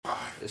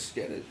Let's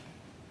get it.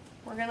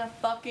 We're gonna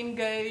fucking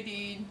go, dude.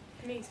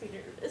 It makes me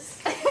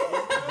nervous.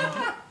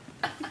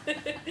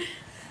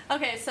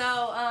 Okay, so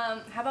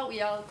how about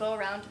we all go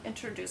around,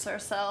 introduce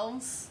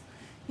ourselves,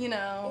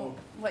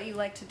 what you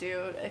like to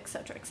do,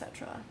 etc.,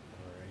 etc.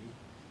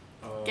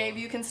 Alright. Gabe,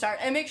 you can start.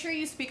 And make sure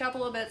you speak up a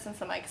little bit since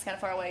the mic is kind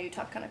of far away. You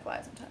talk kind of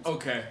quiet sometimes.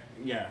 Okay,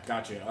 yeah,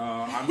 gotcha.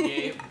 I'm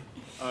Gabe,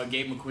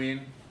 Gabe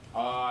McQueen.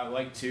 I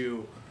like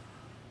to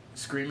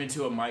scream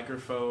into a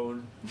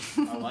microphone.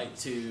 I like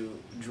to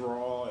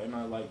draw, and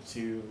I like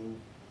to...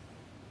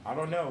 I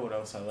don't know what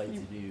else I like to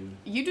do.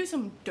 You do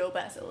some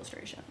dope-ass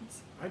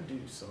illustrations. I do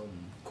some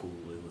cool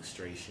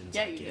illustrations.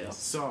 Yeah, I you do. guess.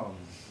 Some.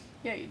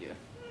 Yeah, you do.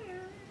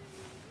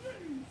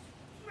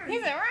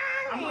 He's like,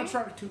 I'm not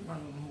trying to toot my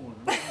own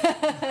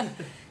horn.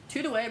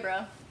 toot away,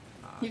 bro.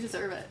 You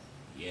deserve it.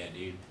 Yeah,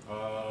 dude.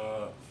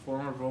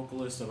 Former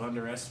vocalist of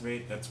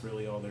Underestimate. That's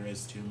really all there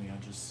is to me.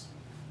 I just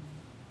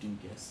do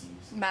guesses.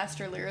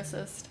 Master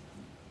lyricist.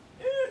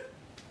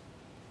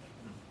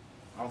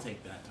 I'll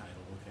take that title.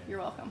 Okay. You're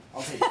welcome.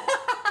 I'll take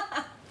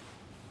that.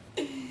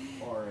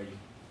 Alrighty.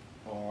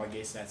 Oh, I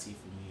guess that's it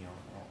for me.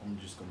 I'm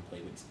just gonna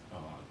play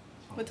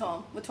with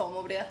Tom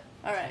over there.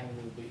 All right.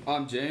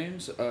 I'm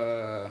James.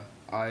 I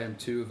am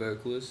too a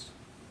vocalist.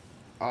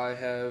 I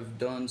have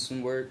done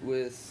some work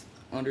with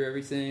Under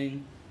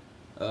Everything,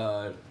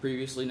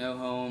 previously No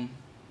Home,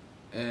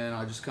 and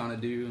I just kind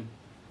of do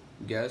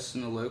guests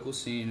in the local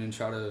scene and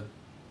try to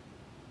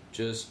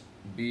just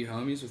be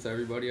homies with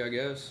everybody, I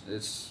guess.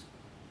 It's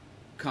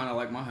kind of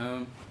like my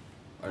home.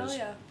 I Hell just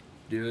yeah.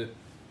 do it.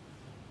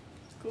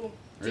 It's cool.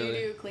 Really? Do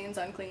you do cleans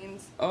on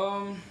cleans?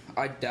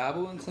 I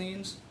dabble in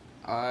cleans.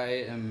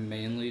 I am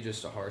mainly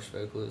just a harsh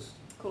vocalist.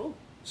 Cool.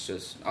 It's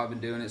just, I've been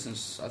doing it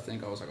since I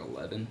think I was like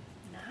 11.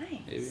 Nice.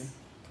 Maybe.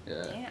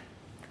 Yeah. Yeah.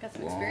 Got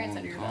some experience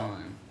under your belt. Long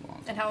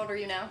time. And how old are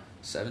you now?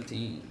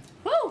 17.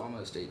 Woo!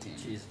 Almost 18.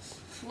 Jesus.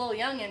 Little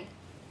youngin'.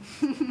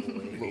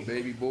 Little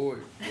baby boy.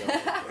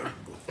 I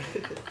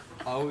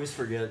always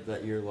forget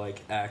that you're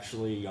like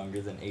actually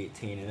younger than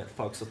 18, and it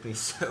fucks with me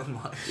so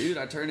much. Dude,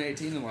 I turned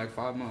 18 in like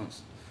 5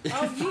 months. Oh,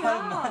 5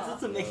 yeah. months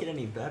doesn't make it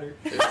any better.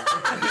 It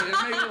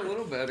made it a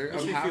little better. You I'm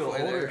should feel halfway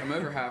there. older. I'm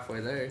over halfway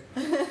there.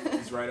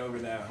 He's right over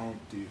that hump,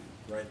 dude.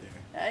 Right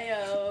there.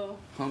 Ayo.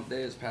 Hump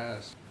day has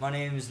passed. My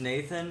name's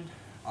Nathan.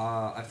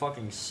 I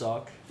fucking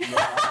suck. Shut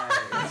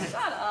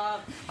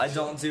up. I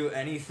don't do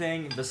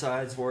anything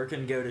besides work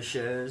and go to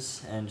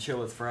shows and chill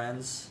with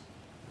friends.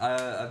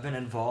 I've been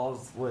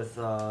involved with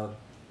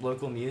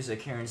local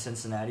music here in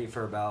Cincinnati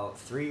for about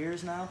 3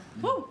 years now.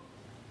 Woo.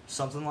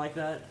 Something like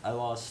that. I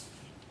lost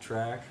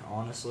track,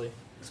 honestly.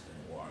 It's been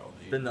a while,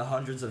 dude. Been to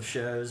hundreds of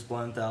shows,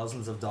 blown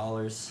thousands of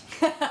dollars.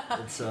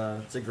 It's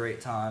a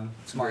great time.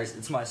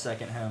 It's my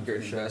second home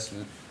Great for sure.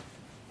 investment.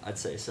 I'd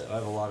say so. I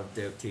have a lot of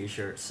dope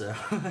T-shirts, so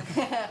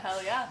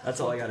Hell yeah. that's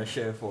all I got to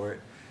show for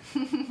it.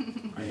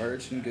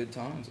 Merch and good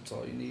times. That's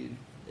all you need.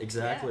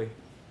 Exactly.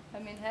 I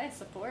mean, hey,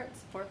 support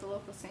the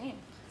local scene.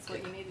 That's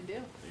what you need to do.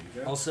 There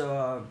you go.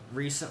 Also,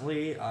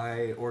 recently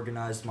I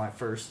organized my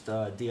first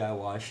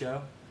DIY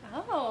show.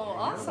 Oh,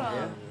 awesome.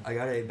 Yeah. I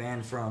got a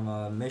band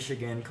from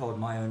Michigan called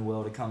My Own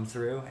Will to come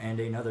through,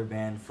 and another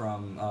band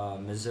from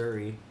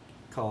Missouri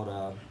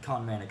called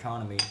Con Man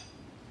Economy.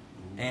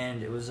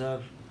 And it was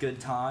a good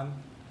time.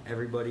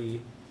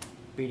 Everybody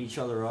beat each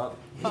other up.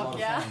 It was a lot Fuck of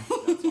yeah. fun.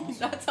 That's awesome.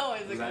 That's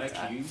always a Was good that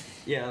time. cute?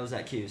 Yeah, that was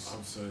at Q's.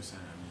 I'm so sad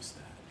I missed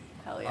that,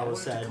 dude. Hell I yeah. I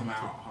was wanted sad. to come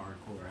out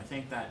hardcore. I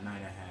think that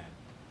night I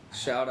had.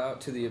 Shout out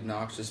to the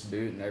obnoxious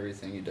boot and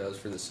everything he does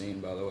for the scene,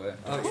 by the way.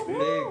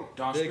 Oh,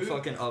 Josh big Boot.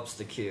 fucking ups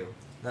to Q.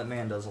 That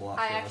man does a lot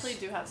for I us. actually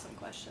do have some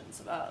questions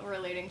about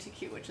relating to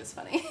Q, which is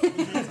funny.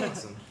 That's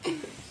awesome.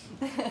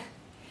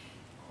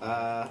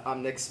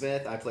 I'm Nick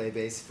Smith. I play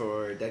bass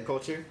for Dead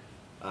Culture.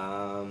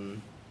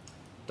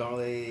 Don't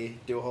really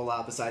do a whole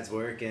lot besides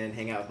work and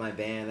hang out with my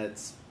band.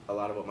 That's a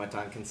lot of what my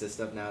time consists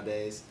of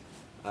nowadays.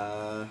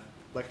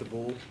 Like to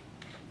bowl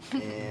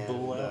and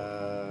Bowl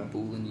out.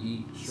 Bull and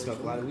yeet. smoke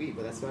a lot of weed,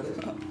 but that's about it.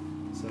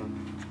 So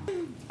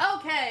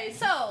Okay,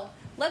 so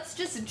let's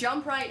just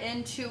jump right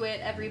into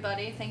it,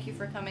 everybody. Thank you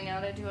for coming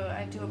out. I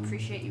do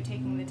appreciate you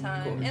taking the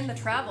time and the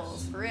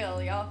travels, for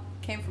real. Y'all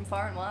came from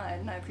far and wide,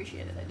 and I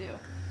appreciate it. I do.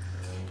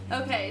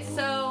 Okay,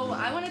 so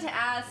I wanted to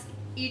ask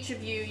each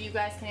of you. You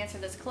guys can answer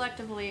this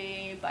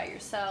collectively, by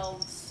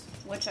yourselves,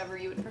 whichever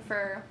you would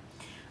prefer.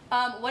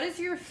 What is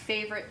your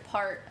favorite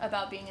part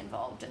about being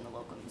involved in the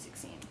local music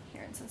scene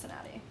here in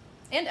Cincinnati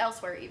and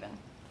elsewhere, even?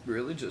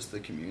 Really, just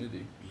the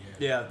community.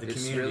 Yeah, the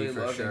It's community really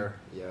for loving. sure.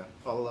 yeah,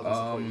 all the love and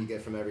support you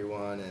get from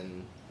everyone,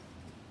 and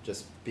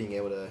just being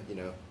able to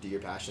do your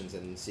passions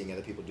and seeing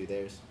other people do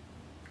theirs.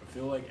 I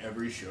feel like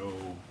every show,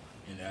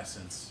 in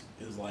essence,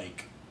 is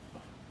like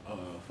a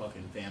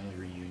fucking family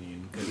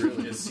reunion. Because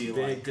you just see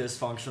Big like...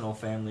 dysfunctional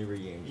family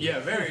reunion. Yeah,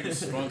 very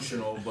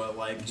dysfunctional, but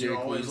like you're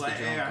Jake always Lee's like,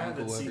 the hey, drunk I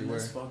haven't uncle seen everywhere.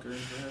 this fucker in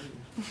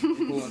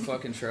forever. Pulling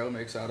fucking trail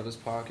mix out of his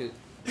pocket.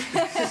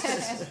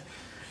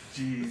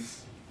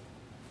 Jeez.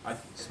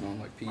 Smelling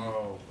like pee.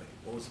 Oh, wait,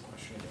 what was the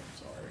question again?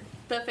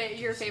 Sorry.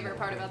 Your favorite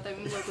part about the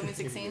local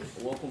music scene?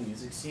 The local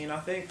music scene, I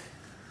think.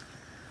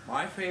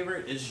 My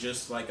favorite is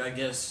just like, I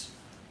guess,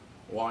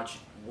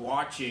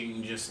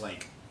 watching just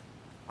like,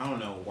 I don't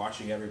know,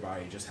 watching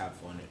everybody just have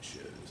fun at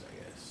shows,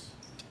 I guess.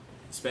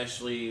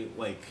 Especially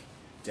like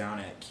down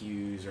at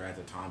Q's or at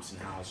the Thompson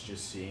House,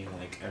 just seeing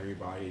like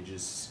everybody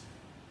just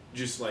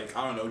like,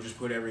 I don't know, just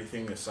put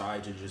everything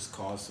aside to just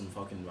cause some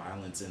fucking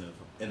violence in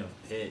a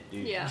pit,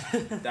 dude. Yeah.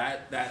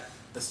 that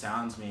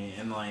astounds me,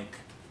 and like,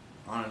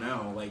 I don't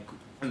know, like,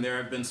 and there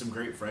have been some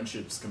great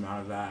friendships come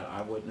out of that.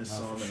 I've witnessed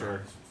some, for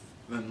sure.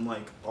 And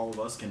like all of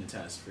us can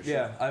attest for sure.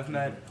 Yeah, I've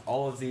met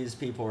all of these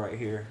people right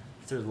here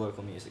through the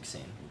local music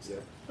scene. Yeah.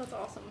 That's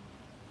awesome.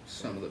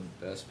 Some of the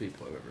best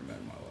people I've ever met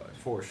in my life.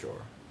 For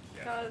sure.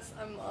 Guys,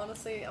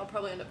 I'll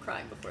probably end up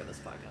crying before this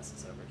podcast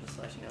is over, just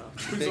to let you know.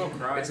 Please don't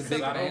cry, it's a 'cause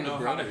big I don't band know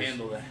of how to brothers.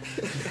 handle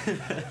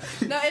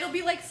that. No, it'll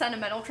be like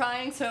sentimental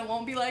crying, so it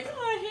won't be like,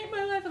 oh, I hate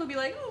my life. It'll be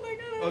like, oh my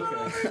god, I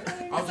love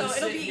everything. I'll So just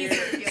it'll sit be here.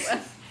 easier to deal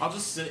with. I'll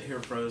just sit here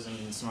frozen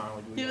and smile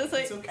like, You're just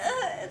like, it's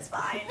okay. it's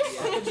fine.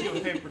 I'll get you a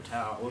paper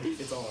towel.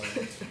 It's all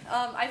right.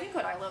 I think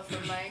what I love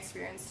from my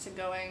experience to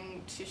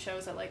going to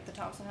shows at like the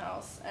Thompson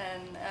House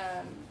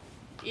and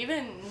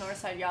even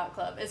Northside Yacht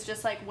Club is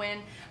just like when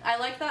I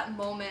like that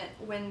moment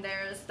when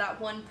there's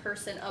that one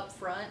person up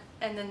front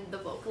and then the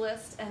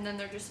vocalist and then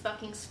they're just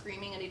fucking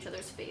screaming at each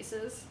other's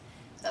faces.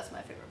 That's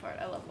my favorite part.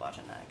 I love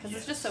watching that because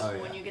it's just so Oh,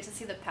 cool when yeah. you get to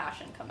see the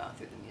passion come out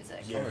through the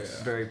music. Yeah. Oh, It's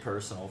yeah. very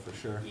personal for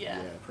sure.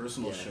 Yeah.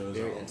 Personal Yeah, shows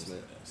very are always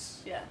intimate. the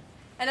best. Yeah.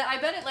 And I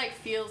bet it like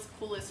feels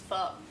cool as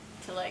fuck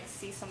to like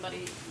see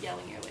somebody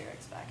yelling your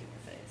lyrics back in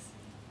your face.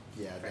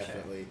 Yeah, For sure.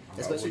 definitely. I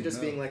Especially wouldn't just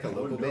know. being like a I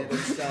local wouldn't band and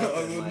stuff.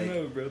 And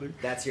like, brother.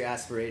 that's your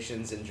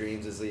aspirations and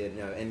dreams as the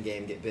end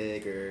game get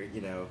big or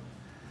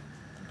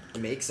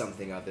make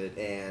something of it,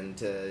 and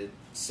to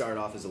start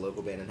off as a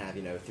local band and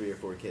have 3 or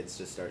 4 kids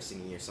just start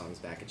singing your songs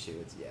back at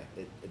you,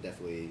 it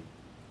definitely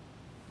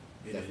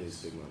It is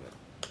is. a big moment.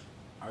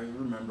 I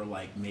remember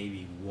like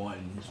maybe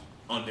one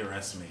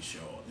underestimate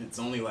show. It's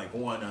only like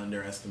one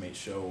underestimate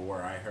show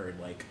where I heard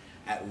like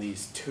at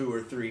least 2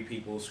 or 3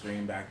 people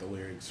scream back the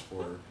lyrics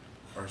for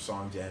our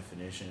song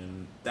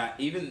Definition. That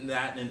even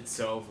that in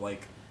itself,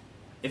 like,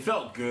 it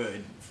felt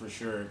good for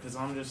sure because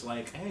I'm just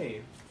like,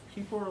 hey,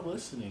 people are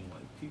listening.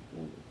 Like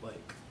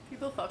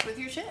People fuck with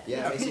your shit.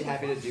 Yeah, it makes you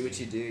happy to do what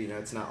you do.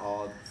 It's not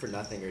all for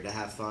nothing or to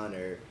have fun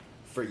or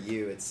for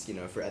you. It's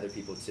for other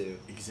people too.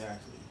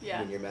 exactly. Yeah,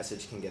 When your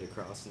message can get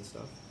across and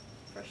stuff.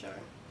 for sure.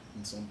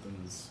 And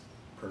something's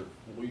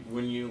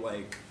when you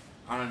like,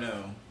 I don't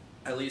know,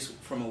 at least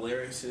from a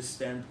lyricist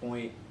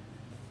standpoint,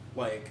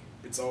 like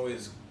it's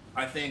always,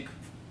 I think,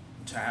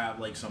 to have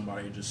like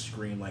somebody just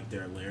scream like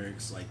their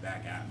lyrics like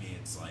back at me,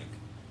 it's like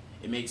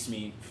it makes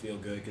me feel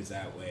good because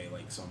that way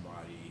like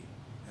somebody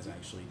has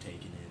actually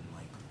taken in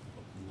like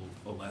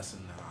a lesson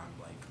that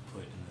I'm like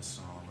put in this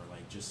song, or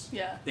like just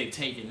Yeah. they've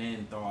taken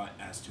in thought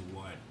as to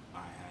what I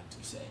had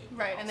to say.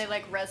 Right, and they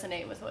like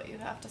resonate with what you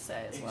have to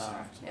say as well.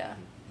 Exactly. Yeah.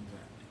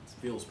 Exactly.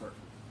 It feels perfect.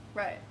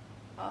 Right.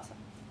 Awesome.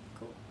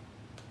 Cool.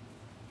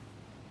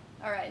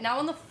 All right. Now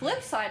on the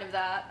flip side of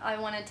that, I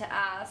wanted to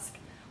ask,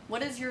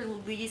 what is your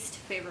least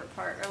favorite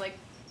part, or like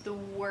the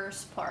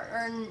worst part,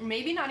 or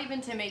maybe not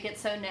even to make it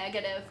so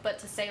negative, but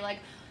to say like,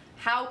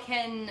 how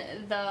can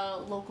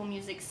the local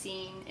music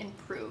scene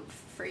improve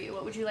for you?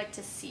 What would you like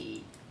to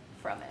see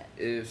from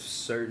it? If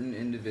certain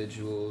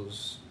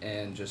individuals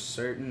and just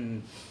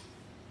certain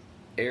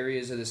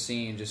areas of the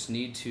scene just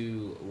need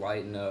to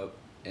lighten up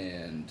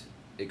and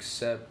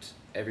accept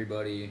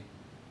everybody,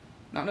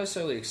 not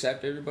necessarily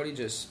accept everybody,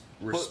 just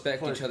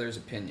respect put- each other's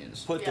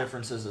opinions. Put Yeah.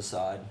 differences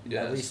aside,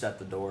 Yes. at least at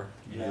the door.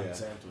 You know? Yeah.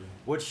 Exactly.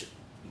 Which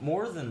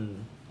more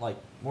than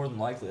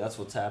likely that's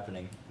what's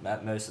happening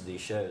at most of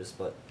these shows.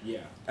 But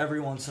Yeah. every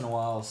once in a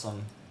while,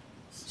 something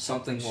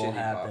Something will shitty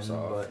happen. pops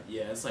off. But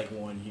Yeah, it's like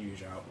one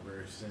huge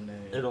outburst, and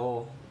then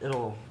it'll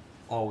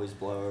always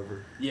blow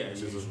over. Yeah, it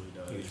which is a usually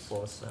does. Huge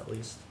plus, at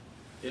least.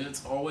 and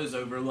it's always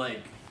over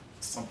like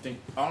something.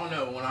 I don't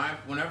know.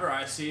 Whenever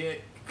I see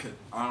it, 'cause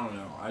I don't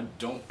know. I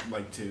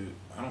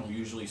don't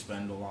usually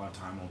spend a lot of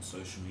time on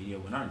social media.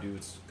 When I do,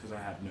 it's because I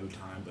have no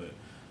time. But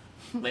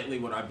lately,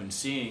 what I've been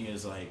seeing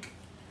is like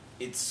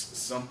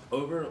it's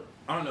over.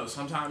 I don't know.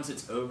 Sometimes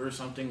it's over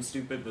something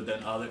stupid, but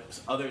then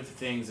other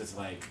things, it's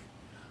like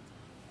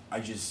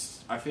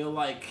I feel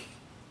like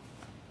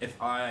if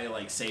I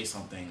like say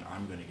something,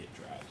 I'm gonna get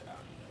dragged out.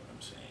 You know what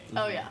I'm saying?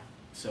 Oh yeah.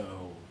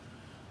 So,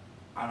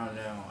 I don't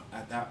know.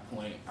 At that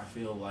point, I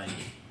feel like,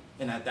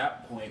 and at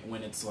that point,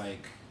 when it's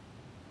like,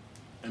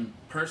 and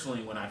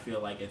personally, when I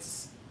feel like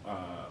it's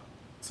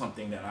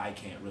something that I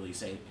can't really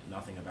say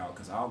nothing about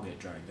because I'll get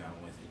dragged down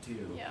with it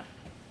too. Yeah.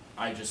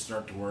 I just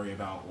start to worry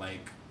about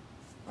like,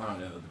 I don't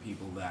know, the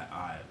people that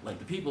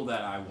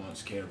I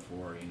once cared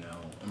for. You know,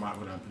 am I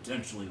going to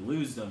potentially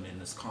lose them in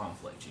this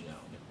conflict? You know,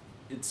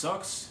 it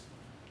sucks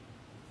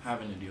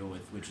having to deal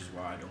with, which is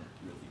why I don't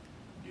really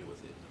deal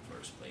with it in the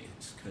first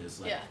place.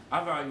 Because like, Yeah.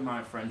 I value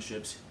my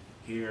friendships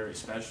here,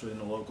 especially in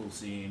the local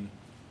scene,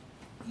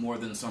 more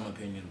than some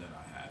opinion that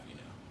I have. You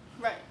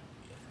know, Right.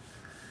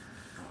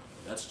 I don't know,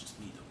 that's just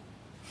me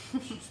though.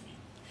 That's just me.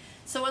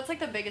 So what's like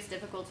the biggest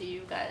difficulty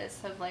you guys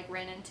have like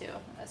ran into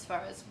as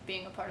far as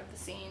being a part of the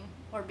scene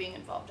or being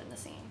involved in the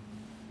scene?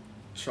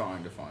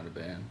 Trying to find a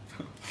band.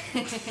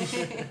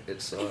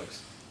 It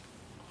sucks.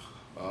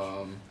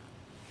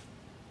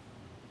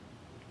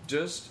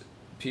 Just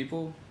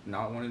people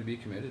not wanting to be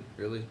committed,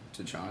 really,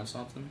 to trying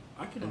something.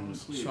 I can and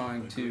honestly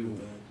trying agree to, with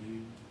that,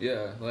 dude.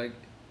 yeah, like,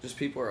 just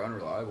people are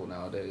unreliable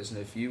nowadays, and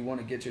if you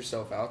want to get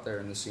yourself out there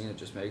in the scene, it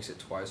just makes it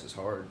twice as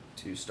hard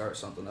to start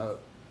something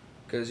up.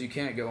 Because you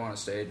can't go on a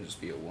stage and just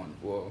be a one.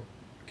 Well,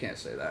 I can't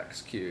say that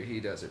because Q,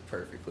 he does it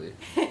perfectly.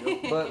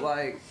 But,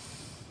 like,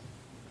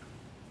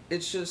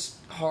 it's just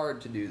hard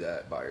to do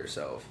that by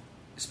yourself,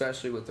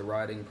 especially with the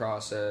writing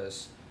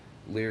process,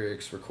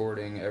 lyrics,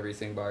 recording,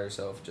 everything by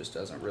yourself just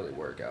doesn't really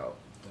work out.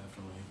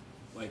 Definitely.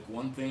 Like,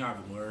 one thing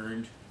I've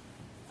learned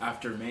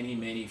after many,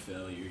 many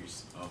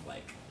failures of,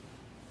 like,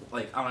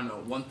 I don't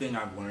know, one thing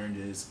I've learned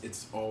is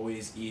it's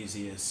always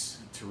easiest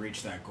to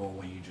reach that goal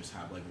when you just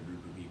have, like, a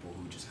group of people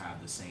who just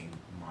have the same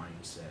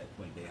mindset.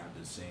 Like, they have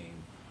the same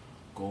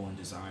goal and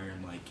desire.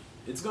 And, like,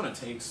 it's gonna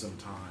take some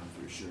time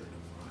for sure to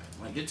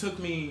find. Like, it took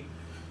me,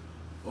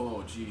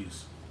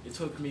 it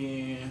took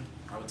me,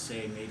 I would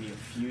say, maybe a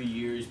few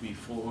years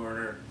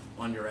before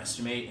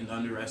Underestimate. And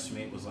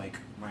Underestimate was, like,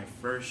 my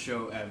first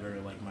show ever.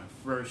 Like, my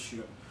first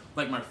show,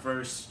 like, my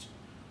first,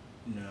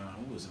 no,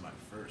 it wasn't my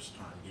first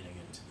time getting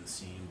into the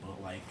scene,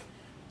 but, like,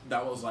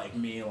 that was, like,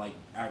 me, like,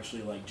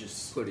 actually, like,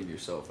 just Putting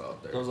yourself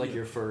out there. That was like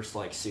your first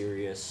like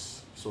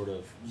serious sort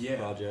of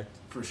project.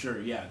 For sure,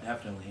 yeah,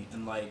 definitely.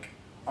 And, like,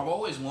 I've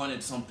always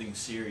wanted something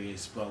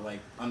serious, but, like,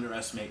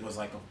 Underestimate was,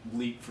 like, a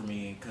leap for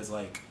me, because,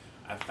 like,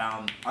 I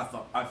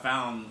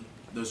found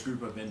those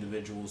group of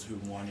individuals who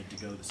wanted to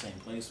go the same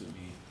place with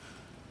me.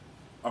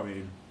 I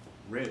mean,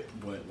 RIP,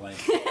 but, like,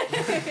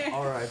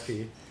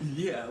 R.I.P.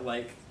 yeah,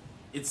 like,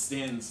 it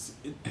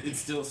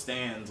still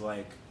stands,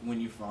 like, when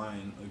you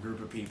find a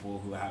group of people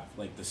who have,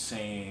 like, the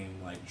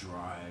same, like,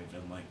 drive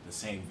and, like, the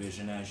same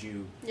vision as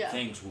you,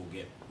 things will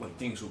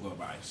go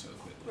by so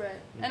quickly.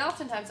 Right. And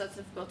oftentimes that's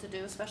difficult to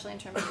do, especially in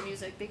terms of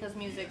music, because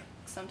music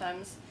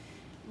sometimes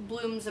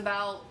blooms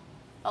about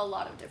a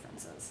lot of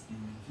differences.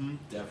 Mm-hmm,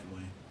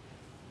 definitely.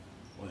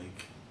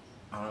 Like,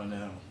 I don't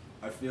know.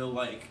 I feel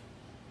like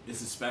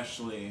it's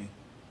especially,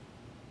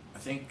 I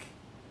think,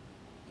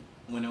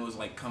 when it was,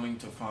 like, coming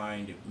to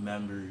find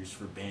members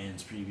for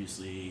bands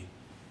previously,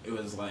 it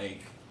was, like,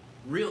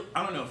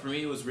 I don't know, for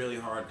me it was really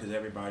hard because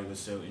everybody was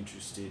so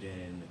interested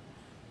in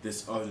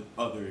this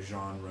other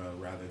genre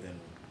rather than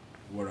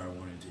what I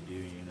wanted to do,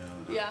 you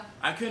know? Yeah.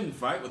 I couldn't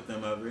fight with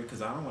them over it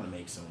because I don't want to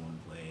make someone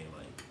play,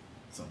 like,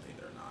 something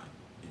they're not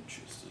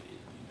interested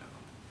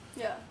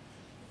in, you know?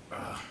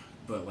 Yeah.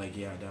 But, like,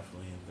 yeah,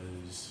 definitely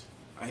those,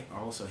 I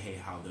also hate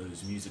how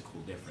those musical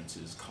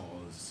differences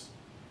cause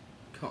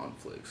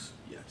Conflicts.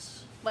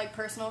 yes. Like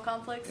personal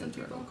conflicts with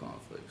Internal people?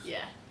 conflicts.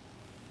 Yeah.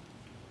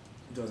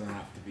 It doesn't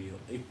have to be,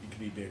 it could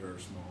be big or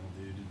small,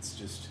 dude. It's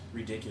just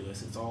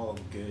ridiculous. It's all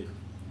good,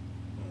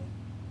 well,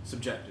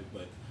 subjective,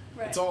 but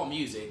Right. it's all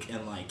music,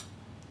 and, like,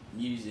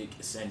 music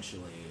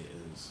essentially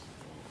is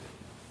all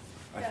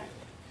good. I Yeah. feel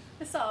like.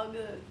 It's all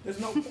good. There's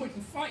no point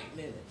in fighting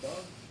in it,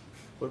 dog.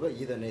 What about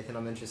you, though, Nathan?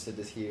 I'm interested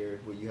to hear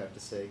what you have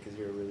to say because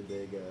you're a really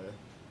big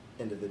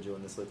individual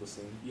in this local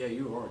scene. Yeah,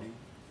 you already.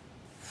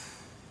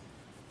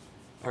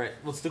 Alright,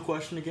 what's the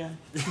question again?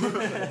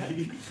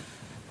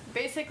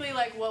 Basically,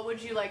 like, what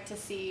would you like to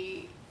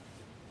see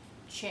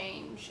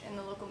change in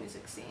the local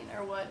music scene,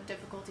 or what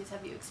difficulties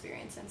have you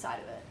experienced inside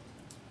of it?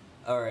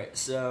 Alright,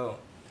 so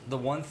the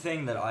one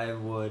thing that I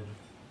would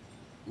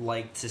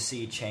like to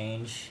see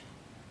change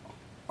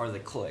are the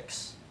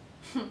cliques.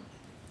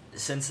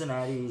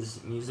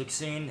 Cincinnati's music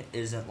scene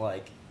isn't,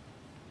 like,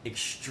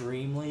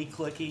 extremely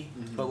cliquey,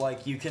 but,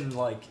 like, you can,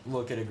 like,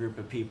 look at a group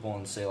of people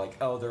and say, like,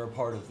 oh, they're a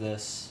part of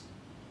this,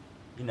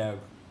 you know,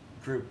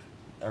 group,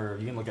 or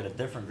you can look at a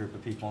different group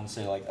of people and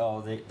say, like,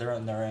 oh, they're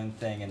in their own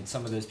thing, and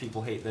some of those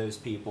people hate those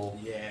people.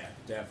 Yeah,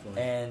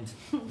 definitely. And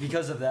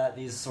because of that,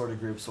 these sort of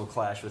groups will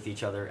clash with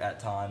each other at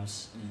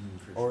times,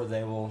 For or sure.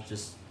 they will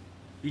just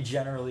be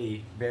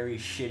generally very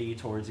shitty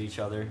towards each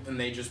other. And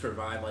they just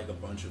provide, like, a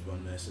bunch of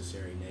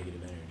unnecessary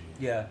negative energy.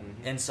 Yeah,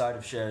 Mhm. inside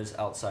of shows,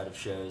 outside of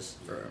shows.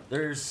 Right.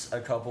 There's a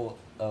couple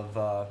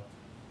of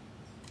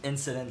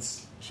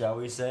incidents, shall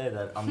we say,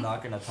 that I'm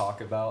not going to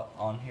talk about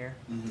on here.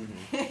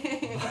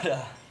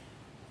 But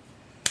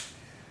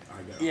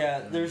yeah,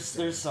 there's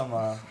some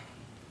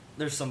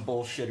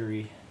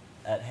bullshittery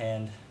at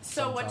hand.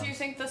 So what do you sometimes.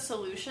 think the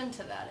solution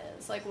to that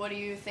is? Like, what do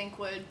you think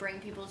would bring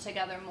people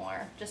together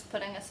more? Just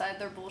putting aside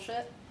their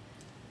bullshit?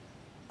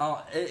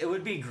 It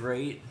would be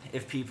great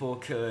if people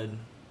could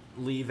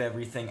leave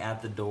everything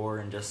at the door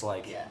and just,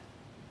 like, Yeah.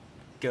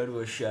 go to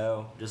a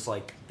show, just,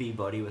 like, be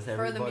buddy with For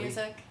everybody. the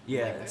music?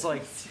 Yeah,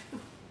 Like,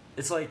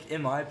 it's like,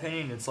 in my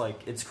opinion, it's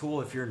like, it's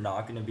cool if you're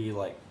not going to be,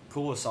 like,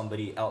 cool with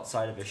somebody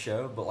outside of a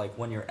show, but, like,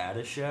 when you're at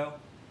a show,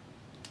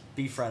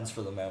 be friends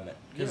for the moment.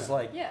 Because, Yeah.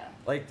 like, Yeah.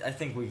 like, I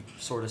think we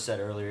sort of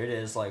said earlier, it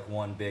is, like,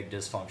 one big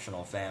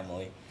dysfunctional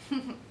family.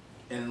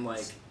 And,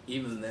 like,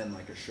 even then,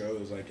 like, a show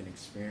is, like, an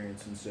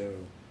experience, and so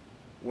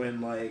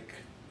when like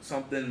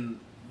something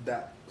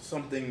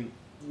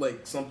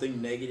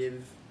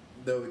negative,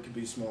 though it could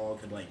be small,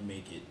 could like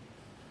make it.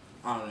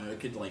 I don't know. It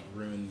could like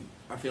ruin.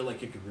 I feel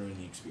like it could ruin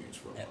the experience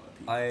for a lot of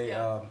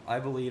people. I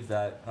believe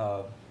that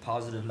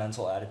positive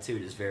mental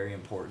attitude is very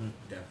important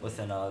Definitely.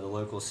 within the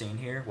local scene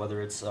here,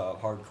 whether it's a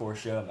hardcore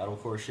show,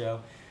 metalcore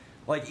show.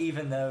 Like,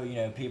 even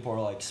though, people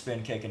are like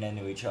spin kicking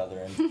into each other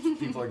and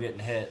people are getting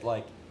hit,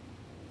 like,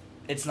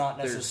 it's not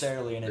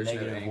necessarily in a there's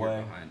negative no anger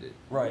way. behind it.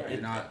 Right.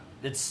 Right.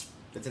 It's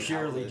It's an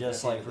purely outlet just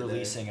at the like end of the day.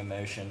 releasing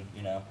emotion,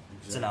 It's an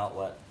Exactly.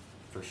 outlet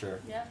for sure.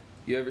 Yeah.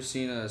 You ever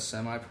seen a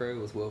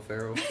semi-pro with Will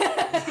Ferrell?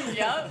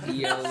 Yep.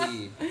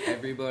 ELE.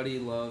 Everybody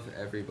love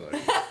everybody.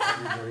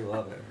 Everybody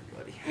love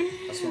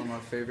everybody. That's one of my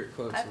favorite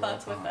quotes I of all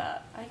fucks with time.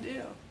 that. I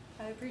do.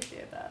 I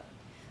appreciate that.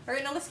 All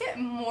right, now let's get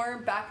more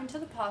back into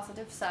the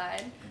positive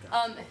side.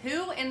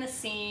 Who in the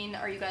scene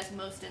are you guys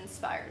most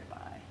inspired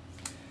by?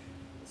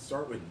 Let's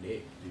start with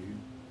Nick, dude.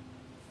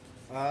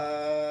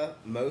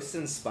 Most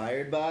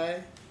inspired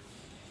by?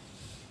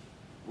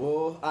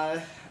 Well,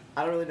 I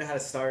don't really know how to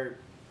start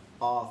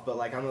off, but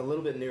like I'm a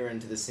little bit newer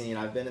into the scene.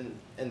 I've been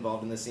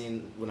involved in the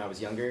scene when I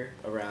was younger,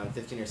 around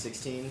 15 or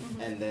 16,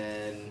 and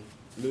then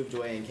moved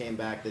away and came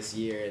back this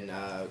year, and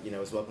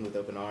was welcomed with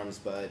open arms.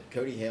 But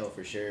Cody Hale,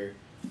 for sure,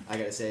 I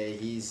gotta say,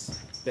 he's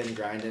been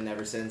grinding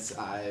ever since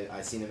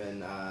I seen him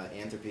in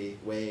Anthropy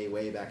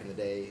way back in the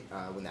day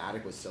when the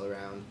Attic was still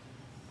around.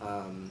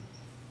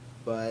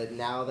 But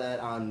now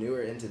that I'm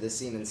newer into this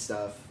scene and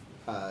stuff,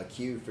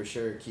 Q for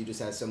sure. Q just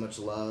has so much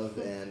love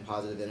and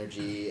positive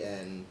energy,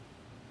 and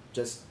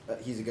just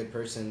he's a good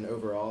person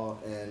overall,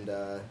 and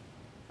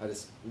I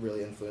just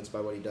really influenced by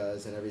what he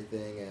does and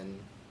everything, and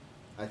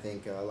I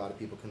think a lot of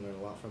people can learn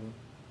a lot from him.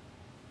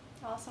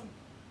 Awesome.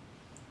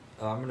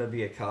 I'm gonna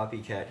be a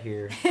copycat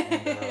here.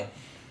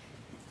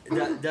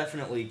 And,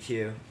 definitely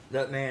Q.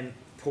 That man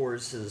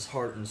pours his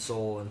heart and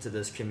soul into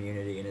this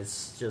community, and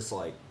it's just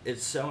like,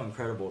 it's so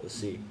incredible to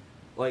see.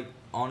 Like,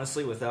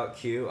 honestly, without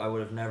Q, I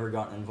would have never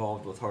gotten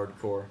involved with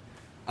hardcore.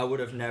 I would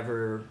have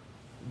never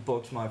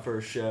booked my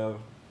first show.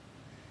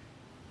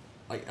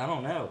 Like, I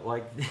don't know.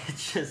 Like,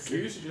 it's just...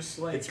 Q's just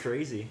like it's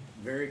crazy.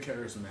 very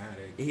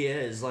charismatic. He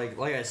is. Like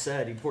I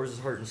said, he pours his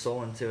heart and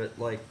soul into it.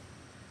 Like,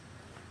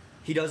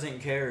 he doesn't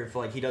care if,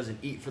 like, he doesn't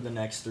eat for the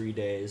next 3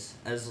 days.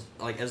 As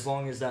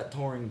long as that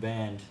touring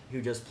band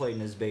who just played in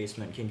his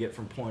basement can get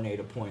from point A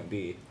to point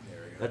B. There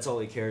we go. That's all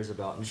he cares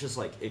about. And it's just,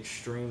 like,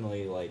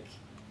 extremely, like...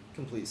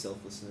 Complete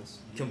selflessness.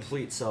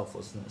 complete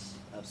selflessness.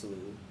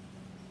 Absolutely.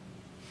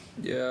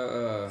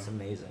 Yeah, It's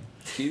amazing.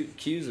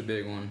 Q's a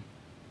big one.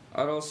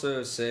 I'd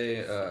also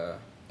say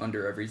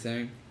Under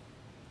Everything,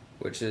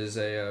 which is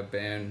a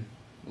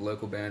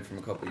local band from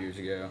a couple years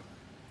ago.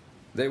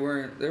 They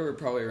were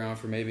probably around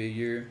for maybe a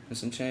year and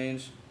some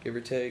change, give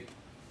or take.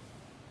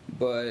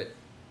 But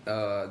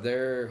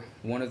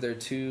one of their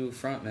two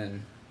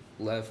frontmen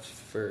left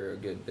for a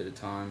good bit of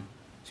time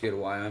to go to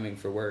Wyoming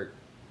for work,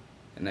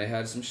 and they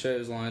had some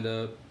shows lined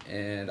up.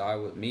 And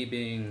me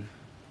being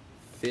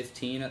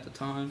 15 at the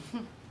time,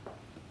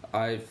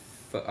 I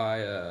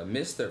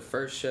missed their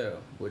first show,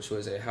 which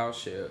was a house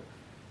show.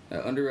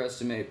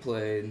 Underestimate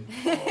played,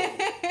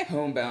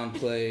 Homebound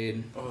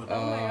played. Oh my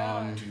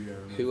God. Dude, I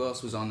remember. Who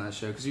else was on that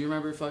show? Because you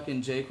remember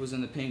fucking Jake was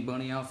in the pink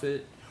bunny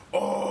outfit?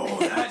 Oh,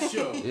 that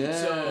show. Yeah.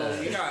 So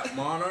we got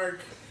Monarch.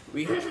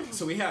 We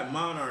had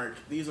Monarch.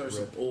 These are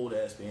some old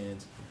ass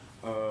bands.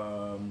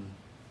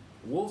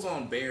 Wolves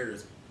on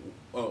Bears.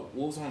 Oh,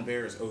 Wolves on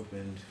Bears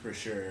opened for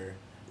sure.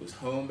 It was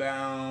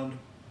Homebound,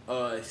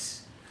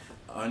 Us,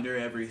 Under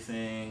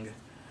Everything.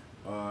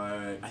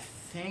 I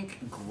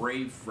think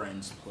Grave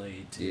Friends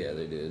played too. Yeah,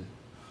 they did.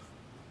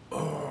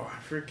 Oh, I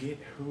forget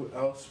who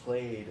else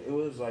played. It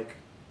was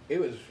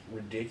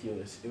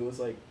ridiculous. It was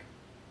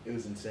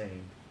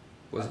insane.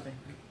 Was I it? think.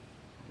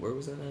 Where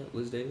was that at?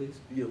 Liz Daly's?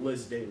 Yeah,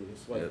 Liz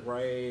Daly's, like Yep.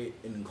 right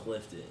in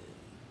Clifton.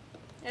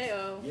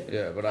 Heyo. Yeah.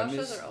 Yeah, but House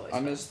shows are always I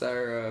fun. missed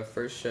their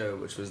first show,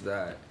 which was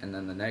that, and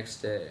then the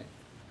next day,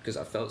 because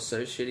I felt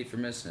so shitty for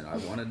missing it. I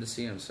wanted to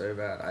see them so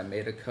bad. I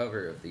made a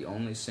cover of the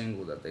only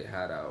single that they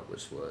had out,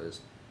 which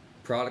was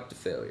Product of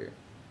Failure.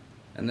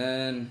 And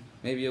then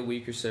maybe a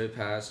week or so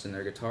passed, and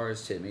their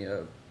guitarist hit me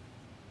up,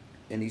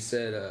 and he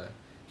said,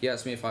 he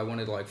asked me if I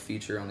wanted to like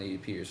feature on the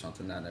EP or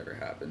something. That never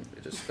happened.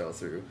 It just fell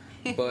through.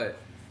 But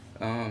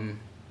a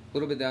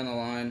little bit down the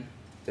line,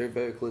 their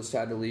vocalist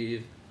had to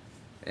leave,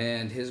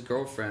 and his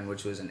girlfriend,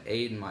 which was an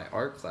aide in my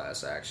art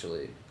class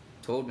actually,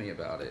 told me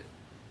about it.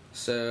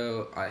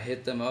 So I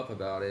hit them up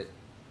about it.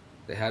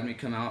 They had me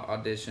come out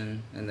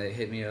audition, and they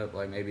hit me up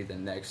like maybe the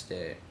next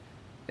day,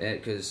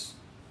 because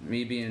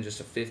me being just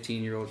a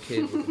 15-year-old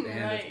kid with a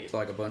band Right. of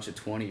like a bunch of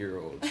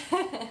 20-year-olds,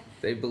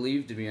 they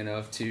believed in me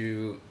enough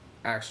to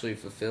actually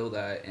fulfill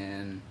that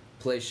and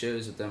play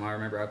shows with them. I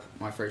remember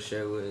my first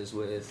show was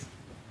with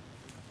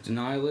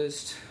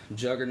Denialist,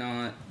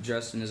 Juggernaut,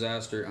 Dressed in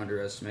Disaster,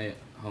 Underestimate,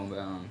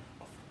 Homebound,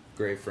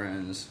 Great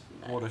Friends.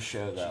 What a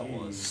show that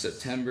Jeez. was.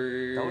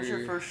 September. That was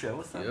your first show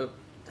with them? Yep.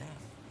 Damn.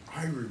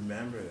 I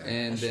remember that.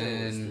 And That show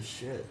was then the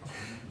shit.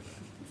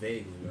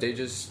 Vaguely. they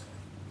just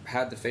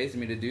had the faith in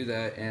me to do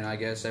that, and I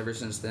guess ever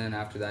since then,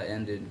 after that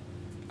ended,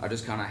 I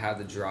just kind of had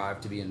the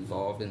drive to be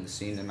involved in the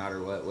scene no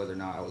matter what, whether or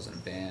not I was in a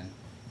band.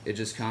 It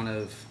just kind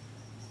of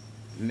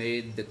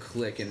made the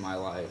click in my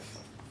life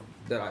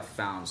that I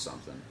found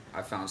something.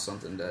 I found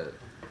something to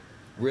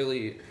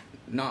really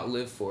not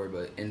live for,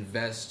 but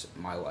invest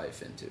my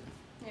life into.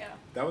 Yeah.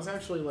 That was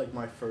actually like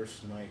my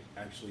first night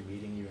actually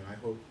meeting you, and I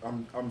hope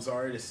I'm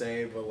sorry to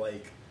say, but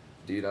like.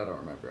 Dude, I don't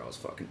remember. I was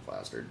fucking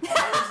plastered. You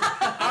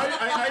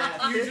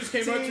just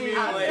came up to me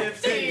and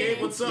like, hey,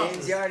 Gabe, what's up?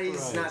 James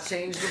Yardee's not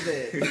changed a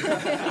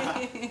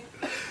bit.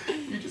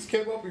 You just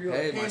came up and you're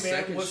like, Hey, hey my man,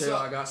 second what's show,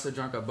 up? I got so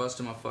drunk I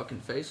busted my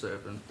fucking face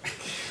open.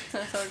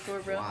 That's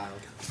hardcore, bro.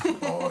 Wild.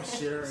 Oh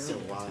shit. So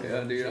wild.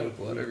 Yeah, dude, I had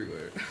blood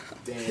everywhere.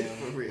 Damn.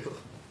 For real.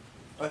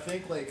 I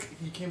think like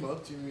he came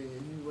up to me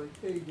and he was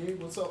like, "Hey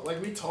Gabe, what's up?"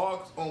 Like we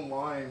talked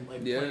online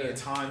like plenty of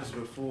times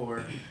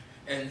before.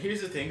 And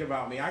here's the thing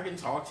about me: I can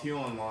talk to you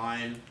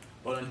online,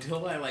 but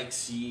until I like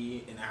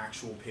see an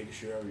actual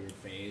picture of your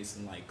face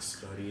and like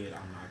study it,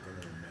 I'm not gonna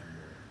remember.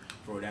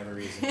 For whatever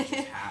reason, it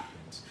just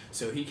happens.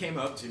 So he came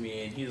up to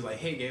me and he was like,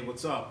 "Hey Gabe,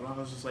 what's up?" And I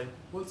was just like,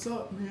 "What's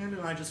up, man?"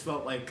 And I just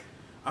felt like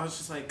I was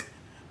just like,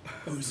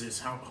 who's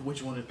this?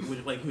 Which one?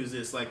 Like, who's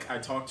this? Like, I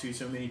talked to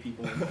so many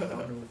people, and I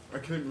don't know. I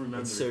couldn't remember.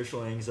 And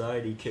social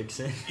anxiety kicks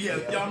in. Yeah,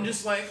 I'm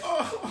just like,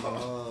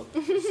 oh,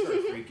 start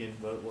freaking.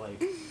 But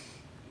like,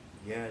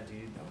 yeah,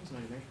 dude, that was my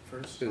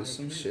first. It was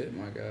some shit,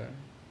 my guy.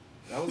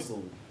 That was the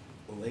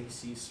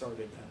legacy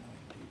started that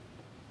night,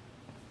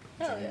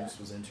 dude. Hell yeah. James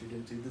was entered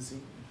into the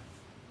scene.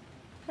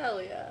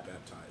 Hell yeah.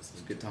 Baptized.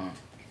 It's a good time.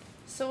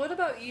 So what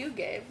about you,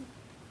 Gabe?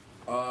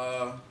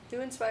 Uh, Who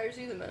inspires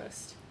you the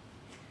most?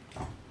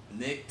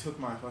 Nick took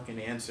my fucking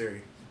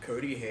answer.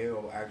 Cody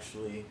Hale,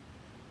 actually,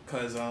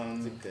 cause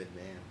He's a good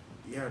man.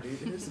 yeah,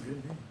 dude, it is a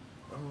good name.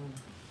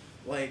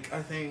 Like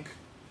I think,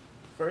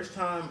 first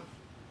time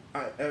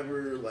I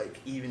ever like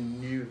even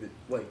knew that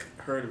like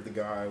heard of the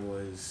guy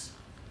was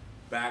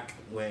back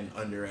when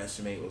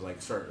Underestimate was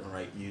like starting to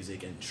write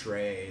music, and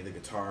Trey, the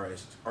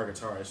guitarist, our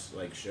guitarist,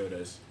 like showed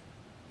us,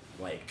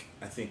 like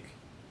I think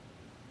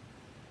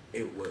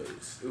it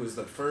was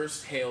the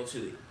first Hail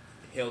to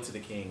the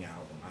King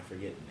album. I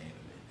forget the name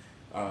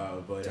of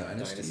it. But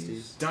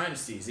Dynasties.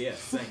 Dynasties, yes,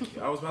 thank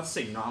you. I was about to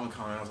say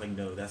Nomicon, and I was like,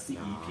 no, that's the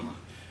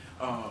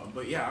EP.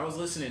 But yeah, I was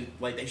listening.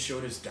 Like they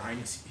showed us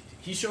Dynasties.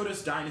 He showed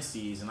us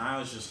Dynasties, and I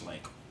was just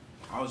like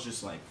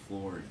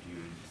floored, dude.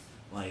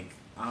 Like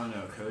I don't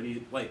know,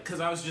 Cody. Like, cause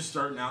I was just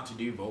starting out to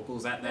do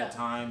vocals at that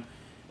time,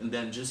 and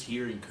then just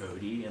hearing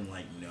Cody and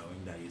like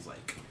knowing that he's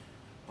like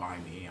by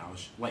me, I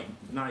was like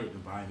not even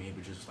by me,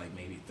 but just like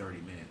maybe 30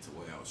 minutes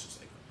away. I was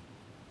just like,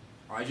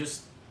 I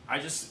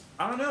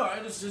don't know.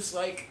 I was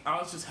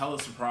just hella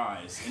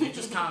surprised, and it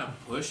just kind of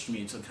pushed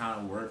me to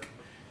kind of work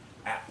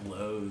at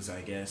Lowe's,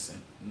 I guess,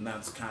 and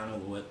that's kind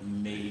of what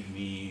made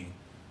me.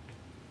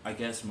 I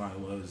guess my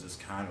Lowe's is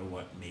kind of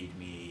what made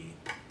me.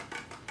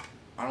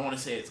 I don't want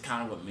to say it's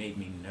kind of what made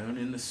me known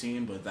in the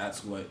scene, but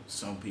that's what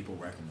some people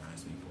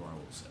recognize me for. I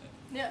will say.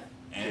 Yeah.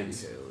 Cody And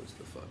Hale is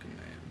the fucking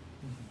man.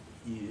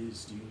 he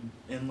is, dude.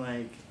 And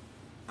like,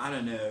 I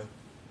don't know.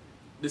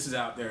 This is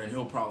out there, and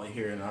he'll probably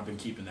hear it, and I've been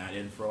keeping that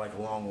in for like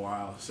a long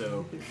while.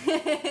 So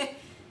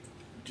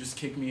just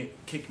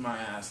kick my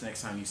ass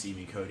next time you see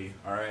me, Cody.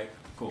 All right,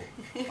 cool.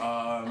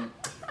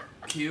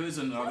 Q is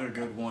another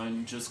good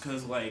one, just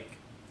cause like,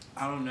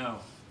 I don't know.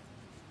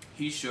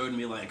 He showed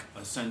me like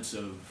a sense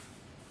of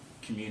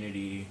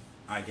community,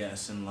 I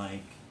guess, and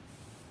like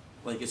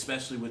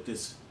especially with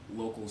this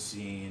local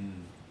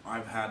scene.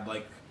 I've had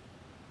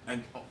I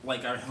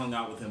hung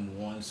out with him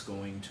once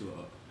going to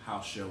a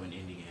house show in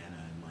Indiana,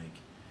 and like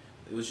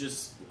it was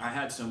just I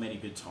had so many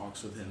good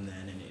talks with him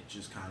then, and it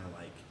just kind of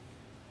like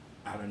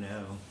I don't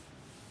know.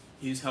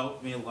 He's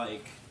helped me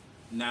like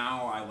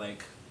now I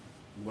like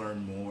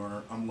learn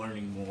more. I'm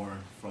learning more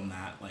from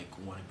that like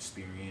one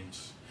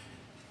experience,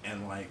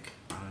 and like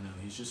I don't know.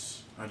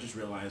 I just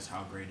realized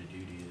how great a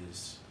dude he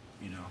is.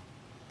 You know,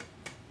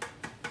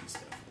 he's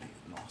definitely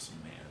an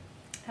awesome man.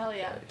 Hell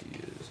yeah. He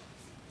is.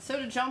 So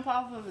to jump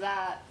off of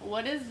that,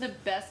 what is the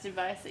best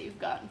advice that you've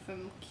gotten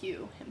from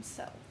Q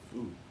himself?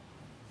 Ooh.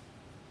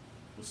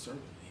 Let's start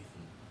with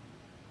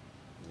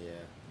Nathan.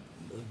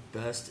 Yeah. The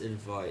best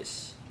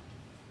advice.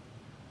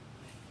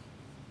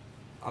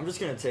 I'm just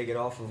gonna take it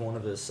off of one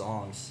of his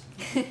songs.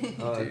 Dude,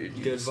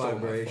 you Good stole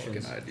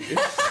Vibrations. my fucking idea.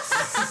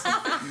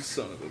 You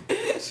son of a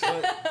bitch.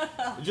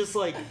 But just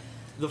like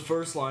the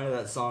first line of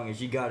that song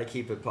is, "You gotta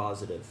keep it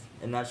positive,"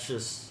 and that's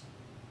just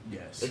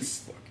Yes.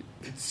 it's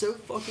so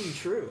fucking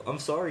true. I'm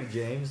sorry,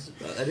 James.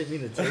 I didn't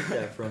mean to take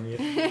that from you.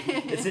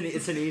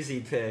 It's an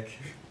easy pick.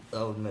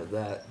 I'll admit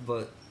that,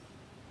 but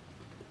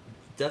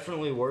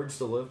definitely words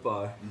to live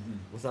by,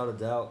 without a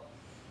doubt.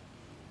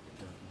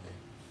 Definitely.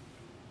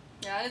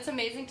 Yeah, and it's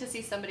amazing to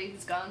see somebody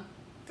who's gone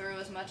through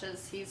as much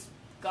as he's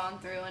gone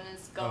through and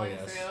is going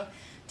yes. through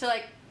to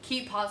like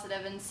keep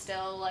positive and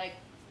still like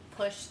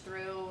push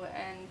through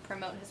and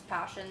promote his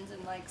passions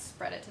and like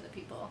spread it to the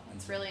people.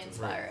 It's really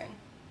inspiring.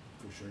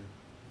 For sure.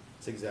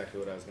 That's exactly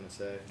what I was gonna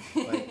say.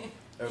 Like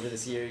over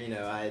this year, you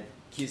know, I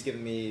Q's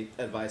given me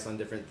advice on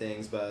different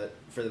things, but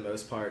for the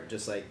most part,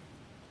 just like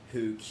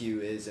who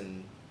Q is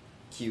and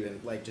Q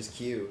and like just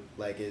Q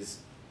like is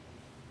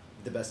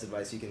the best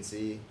advice you can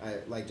see. I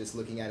like just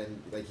looking at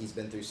him, like he's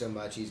been through so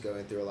much, he's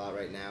going through a lot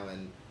right now,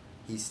 and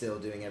he's still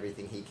doing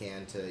everything he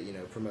can to, you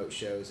know, promote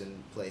shows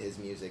and play his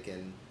music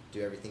and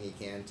do everything he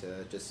can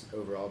to just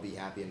overall be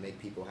happy and make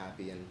people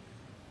happy, and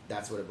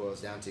that's what it boils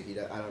down to.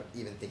 I don't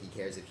even think he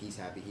cares if he's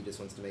happy. He just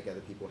wants to make other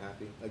people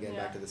happy. Again,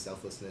 back to the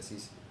selflessness.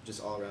 He's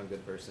just all around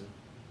good person.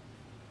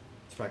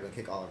 He's probably gonna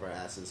kick all of our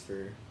asses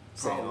for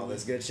saying all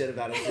this good shit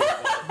about him.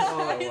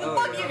 Fuck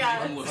you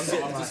guys. I'm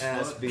getting my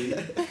ass beat.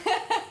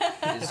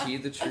 Is he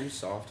the true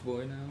soft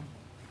boy now?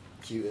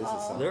 Q is a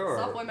soft. There are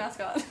Soft boy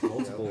mascot.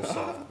 multiple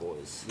soft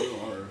boys. There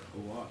are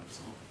a lot of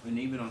soft, and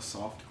even a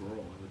soft girl.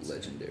 I would say.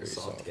 Legendary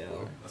soft gal.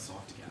 boy. A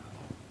soft gal.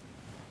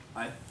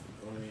 I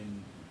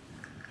mean,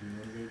 do you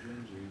want to go,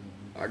 James, or you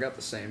want me? I got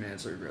the same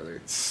answer,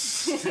 brother.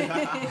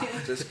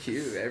 Just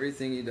Q.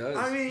 Everything he does.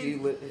 I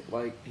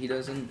mean- he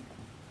doesn't.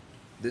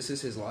 This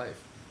is his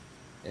life,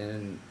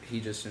 and he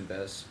just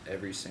invests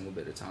every single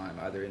bit of time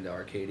either into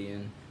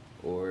Arcadian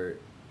or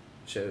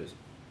shows.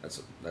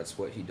 That's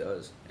what he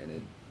does,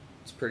 and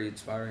it's pretty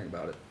inspiring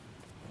about it.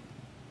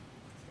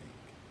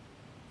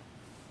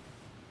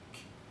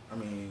 I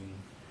mean,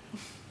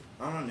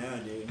 I don't know,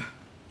 dude.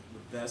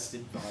 The best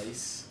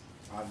advice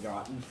I've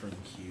gotten from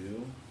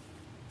Q.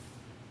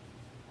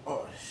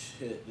 Oh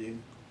shit, dude.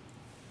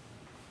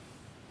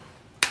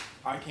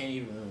 I can't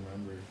even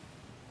remember,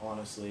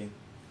 honestly.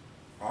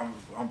 I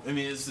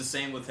mean, it's the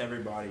same with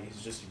everybody.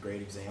 He's just a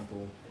great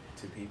example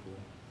to people,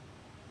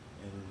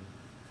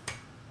 and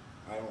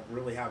I don't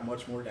really have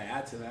much more to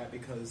add to that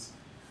because.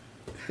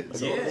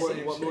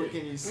 What more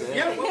can you say?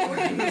 Yeah, what more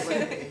can you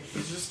say?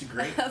 He's just a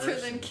great Other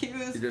person. than Q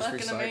is You're just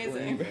fucking recycling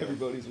amazing.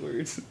 everybody's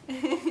words.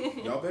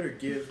 Y'all better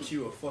give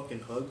Q a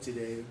fucking hug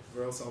today,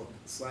 or else I'll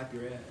slap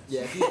your ass.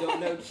 Yeah, if you don't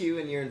know Q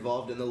and you're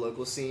involved in the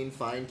local scene,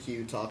 find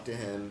Q, talk to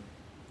him,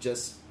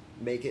 just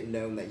make it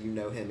known that you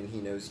know him and he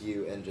knows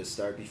you, and just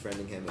start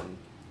befriending him and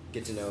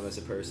get to know him as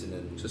a person.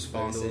 And Just like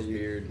I fondle said, his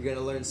beard. You're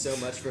gonna learn so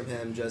much from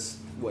him, just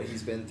what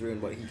he's been through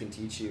and what he can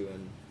teach you.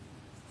 And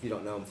if you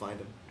don't know him, find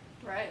him.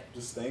 Right.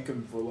 Just thank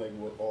him for like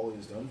what all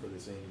he's done for the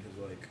scene,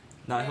 because like.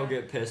 Nah, he'll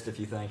get pissed if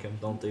you thank him.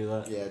 Don't do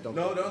that. Yeah, don't.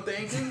 Don't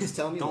thank him. Just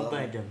tell him you Don't love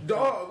thank him.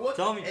 Dog, what?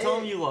 Tell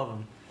him you love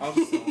him. I'll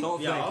just,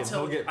 Don't yeah, thank I'll him.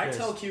 tell, He'll get I pissed.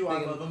 tell Q I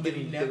Give love him, but give he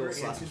him a big never ol'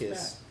 sloppy answers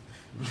kiss.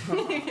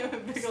 Give a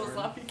big ol'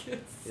 sloppy kiss.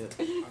 Yeah. back.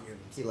 I'll give him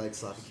He likes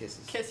sloppy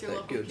kisses. Kiss your That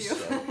local good Q.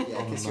 stuff. Yeah,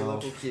 Oh, kiss your no.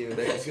 local Q.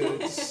 That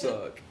could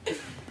suck.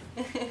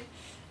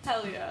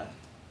 Hell yeah.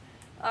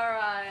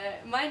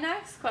 Alright, my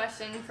next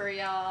question for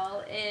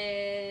y'all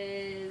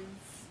is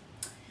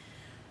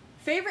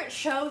favorite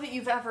show that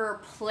you've ever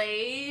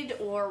played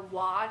or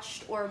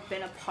watched or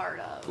been a part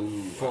of?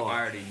 Ooh, Fuck. I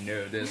already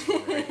know this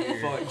one right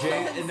here. Fuck,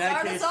 James, in that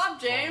Start case, us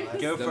off, James.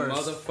 go The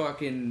first.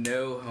 motherfucking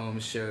No Home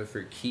show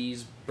for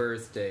Key's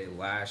birthday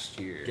last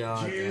year.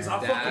 God Jeez, damn.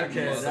 I That fucking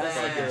Okay, missed that's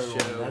a that.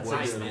 good show one. That's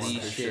was a good the one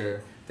for shit.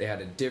 sure. They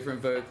had a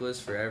different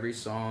vocalist for every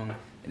song,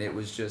 and it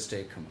was just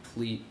a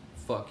complete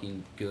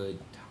fucking good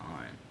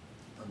time.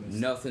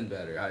 Nothing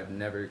better. I've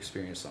never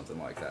experienced something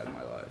like that in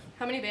my life.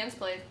 How many bands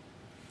played?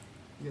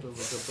 You gotta look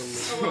up the A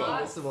list.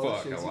 lot. List of all the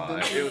Fuck, shows a you've lot.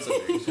 been to. It was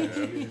a big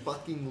show. You're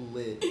fucking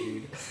lit,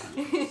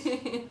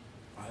 dude.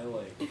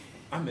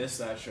 I missed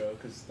that show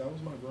because that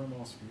was my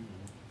grandma's funeral.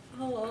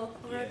 Oh,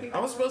 Yeah. I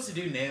was supposed to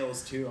do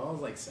nails too. I was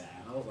like sad.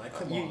 I was like,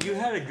 come on. You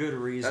had a good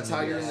reason. That's to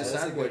how do you're in that. the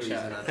That's a sad boy good reason,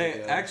 chat. I think, Hey,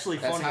 yeah. actually,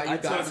 That's funny. how you I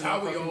got took, That's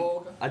how we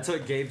all. I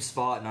took Gabe's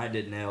spot and I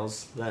did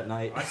nails that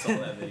night. I saw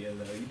that video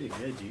though. You did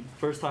good, dude.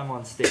 First time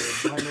on stage.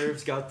 My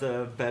nerves got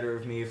the better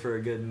of me for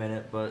a good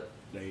minute, but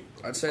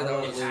I'd say I that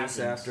let was. it loose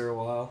after a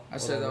while.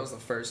 I'd say that was the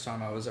first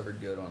time I was ever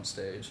good on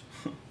stage.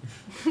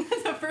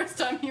 The first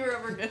time you were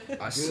ever good.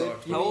 I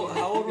sucked. How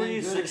old were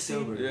you? Good or 16?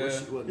 sober? Yeah.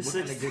 What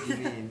kind of good you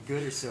mean?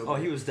 Good or sober? Oh,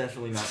 he was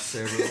definitely not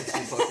sober. Let's be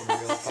fucking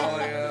real. Oh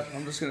yeah,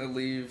 I'm just gonna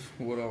leave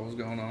what all was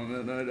going on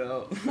that night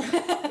out.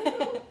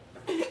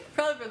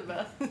 Probably for the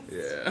best.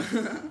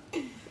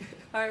 Yeah.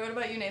 Alright, what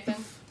about you, Nathan?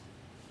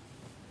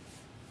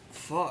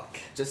 Fuck.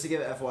 Just to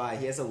give it FYI,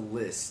 he has a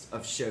list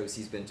of shows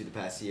he's been to the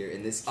past year,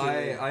 and this kid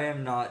I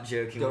am not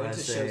joking when going I to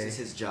say shows is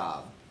his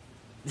job.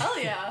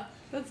 Hell yeah.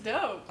 That's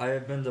dope. I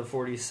have been to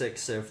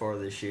 46 so far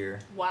this year.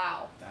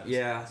 Wow. That is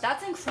Yeah.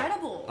 That's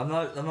incredible. I'm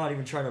not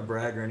even trying to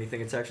brag or anything.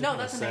 It's actually No,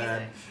 kind of that's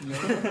sad.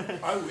 amazing.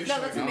 I wish. No, I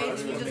that's could amazing. go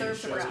to You as deserve many to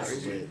shows brag.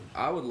 as you did.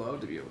 I would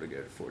love to be able to go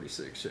to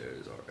 46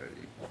 shows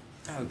already.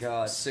 Oh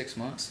god. 6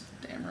 months?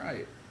 Damn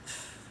right.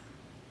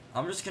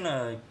 I'm just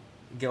gonna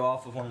go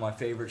off of one of my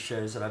favorite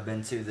shows that I've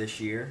been to this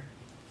year.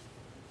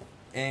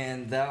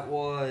 And that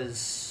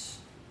was...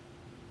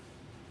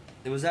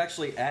 It was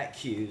actually at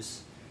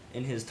Q's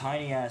in his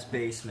tiny ass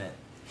basement.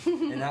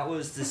 And that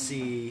was to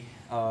see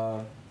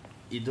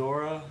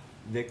Eudora,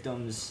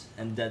 Victims,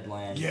 and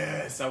Deadland.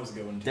 Yes, that was a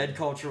good one. Too. Dead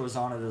Culture was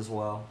on it as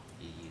well.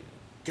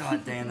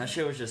 God damn, that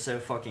show was just so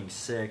fucking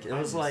sick. It I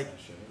was missed like...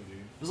 that show, dude.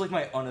 It was like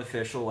my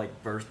unofficial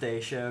like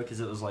birthday show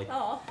because it was like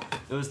Oh.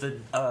 it was the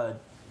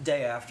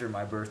day after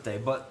my birthday.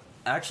 But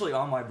Actually,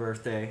 on my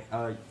birthday,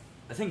 I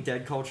think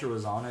Dead Culture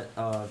was on it.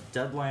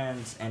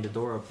 Deadlands and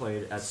Adora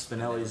played at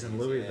Spinelli's in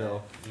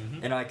Louisville,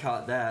 and I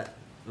caught that.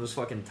 It was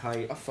fucking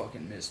tight. I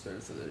fucking missed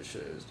both of those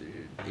shows,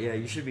 dude. Yeah,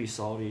 you should be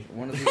salty.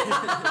 One of the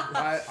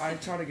I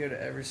try to go to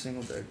every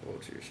single Dead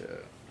Culture show.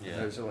 Yeah.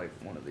 Those are like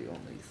one of the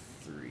only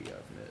 3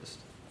 I've missed.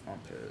 I'm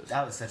pissed.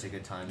 That was such a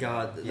good time.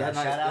 God, yeah, that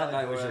night- shout out that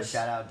night was Agora, just-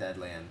 shout out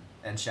Deadland,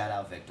 and shout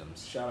out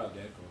Victims. Shout out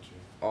Dead Culture.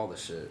 All the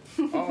shit.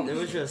 It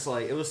was just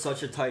like, it was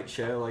such a tight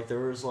show. Like, there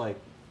was like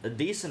a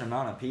decent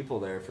amount of people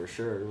there for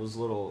sure. It was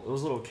a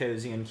little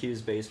cozy in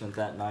Q's basement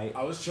that night.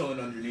 I was chilling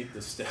underneath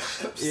the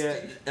steps. Yeah,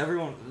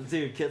 everyone,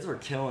 dude, kids were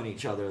killing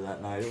each other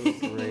that night. It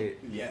was great.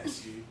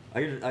 Yes,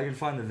 dude. I can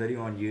find the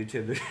video on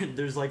YouTube.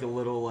 There's like a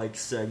little like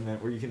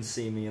segment where you can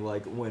see me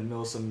like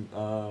windmill some.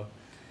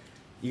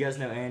 You guys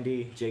know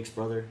Andy, Jake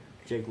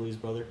Lou's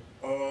brother.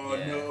 Oh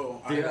Yeah.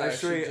 no! Dude, I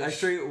actually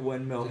straight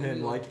windmill Didn't him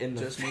we like in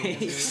the just meet him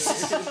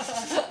face.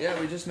 Yeah,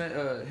 we just met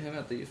him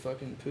at the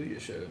fucking Puya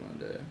show one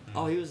day.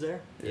 Oh, he was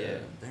there. Yeah.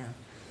 Damn.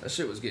 That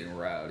shit was getting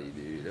rowdy,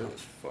 dude. It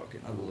was fucking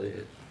I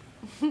believe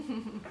lit.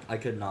 I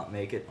could not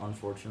make it,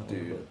 unfortunately.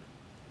 Dude.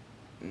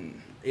 But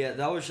yeah,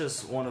 that was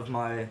just one of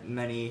my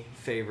many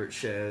favorite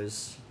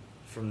shows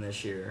from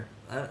this year.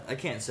 I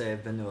can't say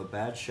I've been to a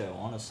bad show,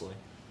 honestly.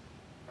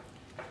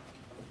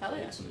 Hell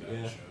yeah. Some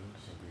Yeah. bad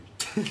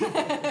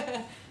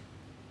shows.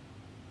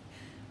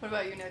 What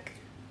about you, Nick?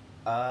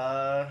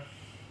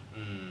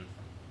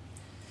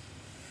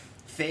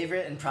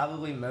 Favorite and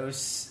probably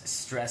most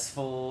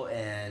stressful,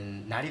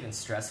 and not even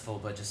stressful,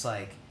 but just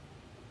like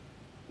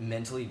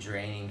mentally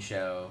draining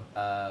show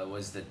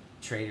was the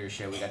Trader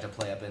show. We got to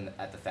play up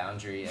at the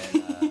Foundry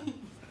and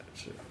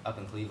up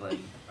in Cleveland,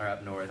 or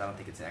up north. I don't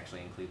think it's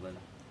actually in Cleveland,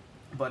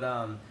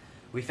 but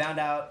we found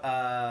out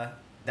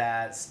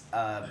that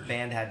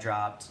band had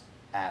dropped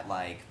at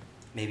like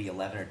maybe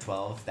 11 or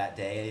 12 that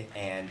day,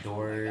 and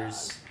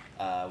doors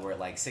were at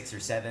like 6 or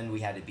 7. We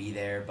had to be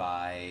there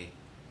by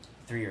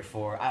 3 or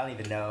 4. I don't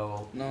even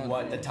know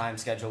what the time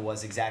schedule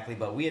was exactly,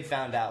 but we had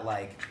found out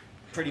like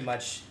pretty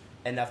much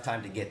enough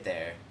time to get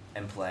there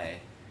and play.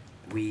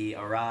 We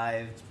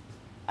arrived,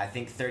 I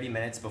think 30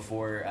 minutes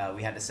before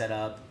we had to set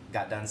up,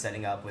 got done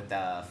setting up with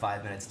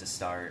 5 minutes to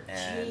start.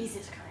 And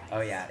Jesus Christ.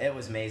 oh yeah, it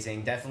was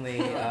amazing. Definitely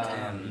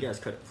Damn, you guys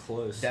cut it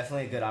close.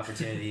 definitely a good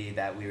opportunity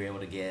that we were able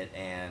to get,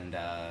 and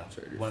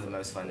Trader's one of the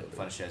most fucking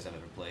fun shows I've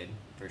ever played,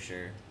 for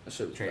sure. That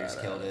shit was Traders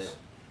badass. killed it.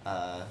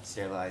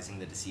 Sterilizing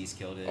the Deceased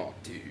killed it. Oh,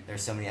 dude.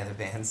 There's so many other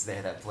bands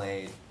there that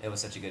played. It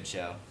was such a good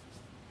show.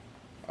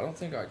 I don't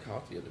think I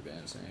caught the other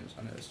band's names.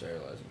 I know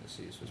Sterilizing the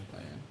Seas was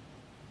playing.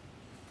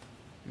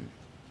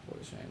 What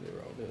a shame they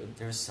were all dead.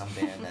 There was some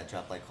band that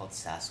dropped like called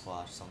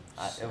Sasquatch.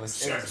 It was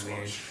Sasquatch.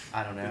 weird.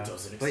 I don't know. It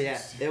doesn't But yeah,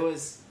 exist. it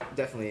was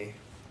definitely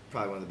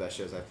probably one of the best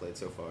shows I've played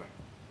so far.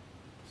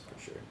 For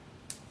sure.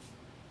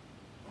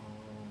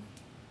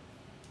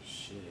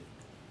 Shit.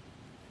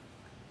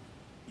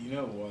 You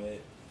know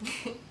what?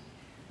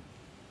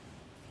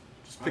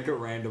 Just pick a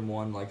random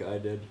one like I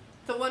did.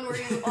 The one where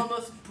you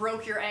almost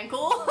broke your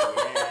ankle?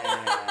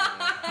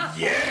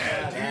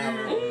 Yeah,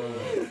 dude.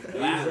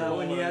 Is that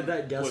when you one had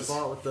that guest was-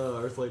 spot with the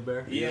Earthly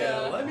Bear? Yeah, Yeah.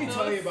 let me That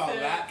tell you was about sick.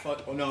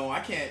 that. Oh, no, I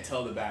can't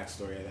tell the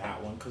backstory of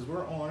that one because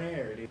we're on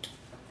air, dude.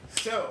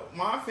 So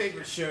my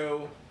favorite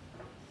show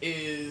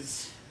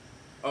is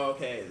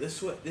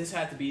This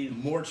had to be the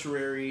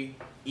Mortuary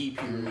EP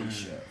release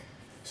show.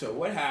 So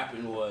what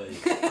happened was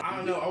I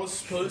don't know.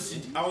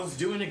 I was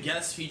doing a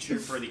guest feature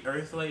for the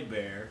Earth Laid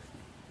Bear,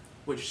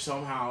 which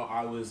somehow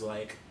I was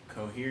like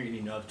coherent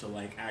enough to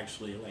like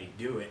actually like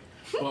do it.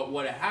 But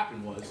what had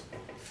happened was.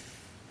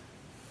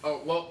 Oh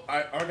well,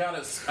 I got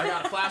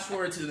a flash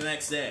forward to the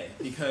next day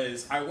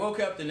because I woke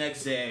up the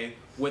next day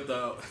with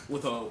a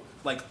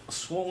like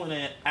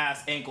swollen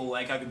ass ankle,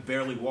 like I could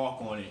barely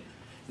walk on it,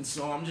 and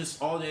so I'm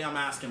just all day I'm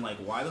asking like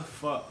why the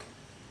fuck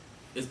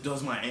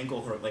does my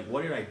ankle hurt? Like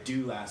what did I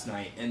do last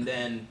night? And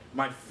then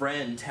my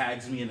friend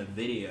tags me in a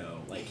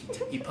video, like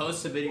he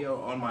posts a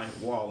video on my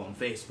wall on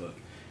Facebook,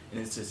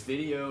 and it's this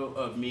video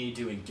of me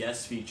doing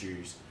guest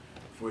features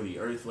for the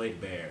Earth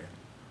Laid Bear.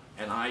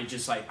 And I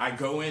just I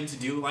go in to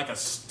do like a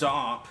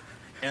stomp,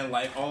 and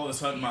like all of a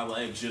sudden my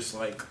leg just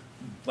like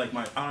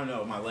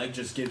my leg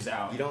just gives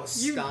out. You don't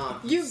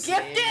stomp. you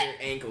slam gift it? your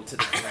ankle to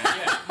the ground.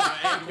 Yeah, my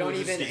You ankle don't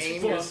just even gets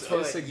aim your fucked. foot.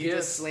 It's a You gift.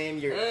 just slam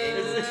your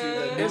ankle to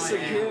the It's a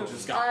ground. gift.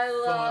 Just got I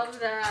love fucked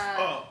that.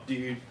 up,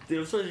 dude. Dude,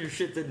 I'm supposed your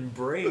shit didn't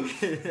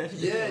break.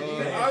 Yeah,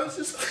 dude. I was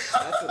just. That's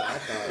what I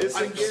thought. It's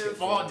I a just gift.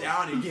 fall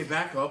down and get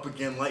back up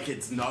again like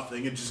it's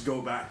nothing and just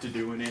go back to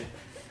doing it.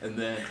 And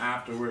then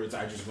afterwards,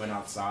 I just went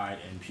outside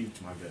and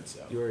puked my guts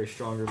out. You are a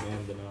stronger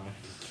man than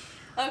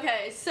I.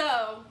 Okay,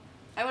 so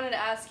I wanted to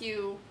ask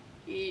you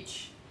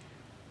each.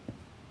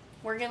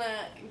 We're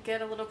gonna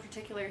get a little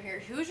particular here.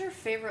 Who's your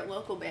favorite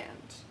local band?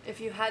 If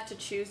you had to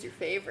choose your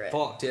favorite.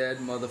 Fuck. Dead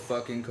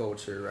motherfucking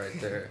culture right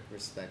there.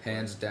 Respect.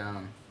 Hands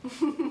down.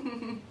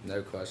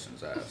 No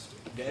questions asked.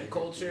 Dead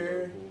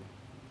Culture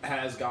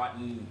has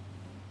gotten,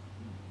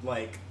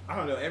 like, I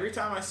don't know, every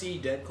time I see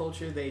Dead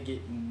Culture, they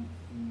get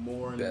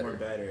more and Better. more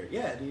better.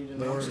 Yeah, dude. And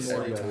More I'm and just more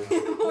like,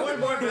 better. more and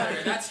more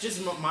better. That's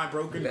just my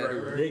broken Better.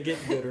 grammar. They get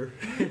bitter.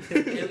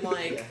 And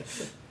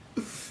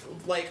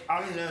like I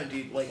don't know,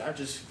 dude. Like I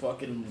just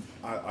fucking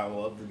I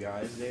love the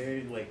guys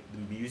there. Like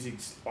the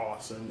music's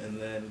awesome. And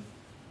then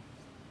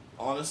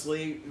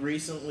honestly,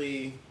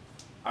 recently,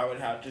 I would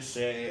have to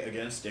say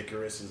Against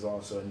Icarus is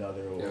also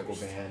another local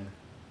band.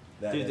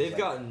 That Dude, has, they've like,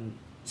 gotten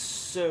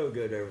so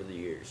good over the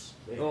years.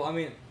 Yeah. Well, I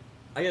mean,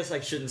 I guess I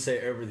shouldn't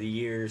say over the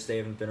years. They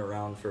haven't been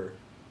around for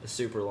a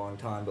super long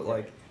time, but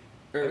like,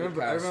 Or I the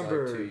remember- past, like,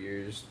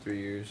 3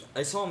 years.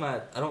 I saw them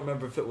at, I don't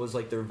remember if it was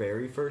like their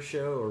very first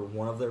show or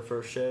one of their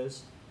first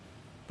shows,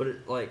 but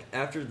it, like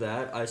after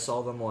that, I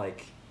saw them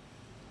like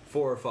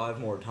 4 or 5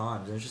 more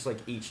times, and it's just like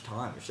each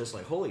time, it's just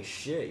like, holy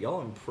shit,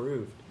 y'all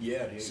improved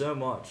Yeah, dude. so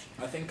much.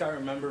 I think I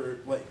remember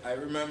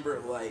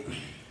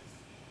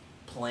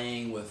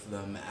playing with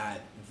them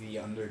at the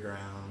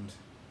Underground.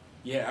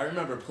 Yeah, I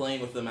remember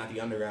playing with them at the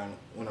Underground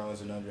when I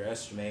was an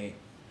underestimate,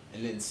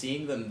 and then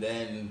seeing them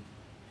then,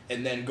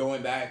 and then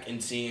going back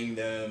and seeing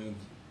them,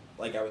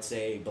 like I would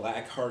say,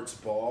 Black Hearts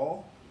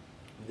Ball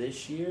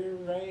this year,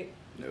 right?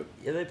 Nope.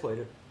 Yeah, they played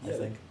it, Yeah, I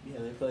think. Yeah,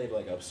 they played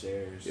like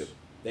upstairs. Yep.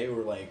 They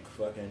were like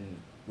fucking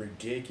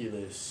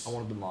ridiculous. I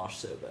wanted to mosh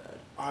so bad.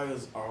 I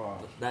was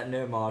That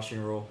no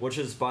moshing rule, which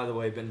has, by the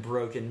way, been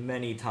broken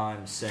many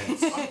times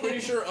since. I'm pretty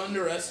sure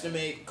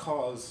underestimate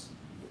caused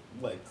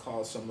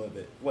some of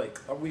it. Like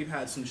we've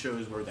had some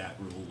shows where that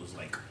rule was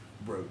like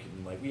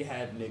broken. Like we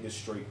had niggas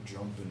straight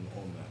jumping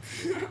on that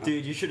shit.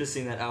 Dude, you should have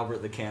seen that Albert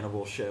the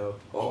Cannibal show.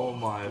 Oh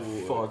my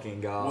boy.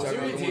 fucking god. Was it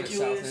Talking about the one at South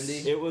ridiculous?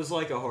 Indy? It was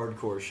like a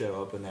hardcore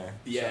show up in there.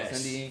 Yes.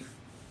 South Indy.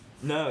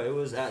 No, it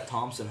was at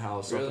Thompson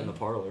House up Really? in the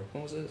parlor.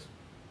 When was this?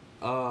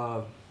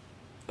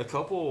 A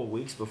couple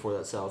weeks before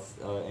that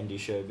South Indy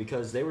show,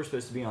 because they were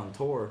supposed to be on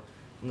tour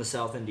when the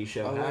South Indy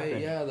show Oh happened.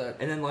 wait, yeah, that.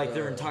 And then like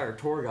their uh, entire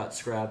tour got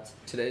scrapped.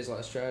 Today's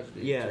Last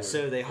Tragedy. Yeah, tour.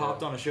 so they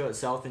hopped on a show at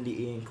South Indy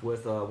Inc.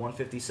 with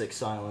 156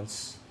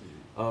 Silence,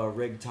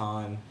 Rig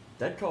Time.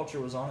 Dead Culture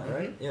was on it,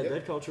 right? Yeah, Yep.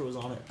 Dead Culture was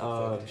on it.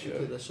 Fucking You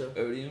played that show?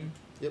 Odium.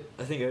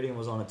 I think Odium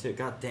was on it too.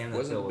 God damn, that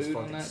Wasn't bill was Boot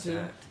on fucking that too?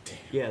 stacked.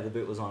 Yeah, the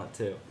boot was on it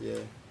too. Yeah.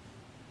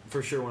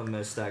 For sure, one of the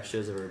most stacked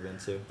shows I've ever been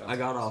to. I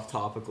got off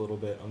topic a little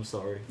bit. I'm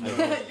sorry. You're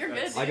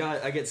good.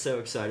 I get so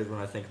excited when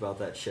I think about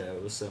that show.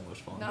 It was so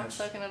much fun. No, I'm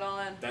soaking it all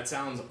in. That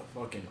sounds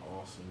fucking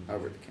awesome. dude.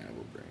 Albert the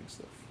Cannibal brings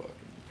the fucking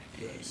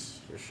pain.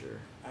 Yes. For sure.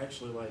 I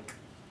actually I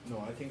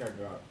think I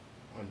got.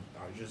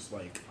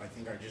 I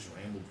think I just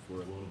rambled for a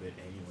little bit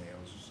anyway.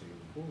 I was just like,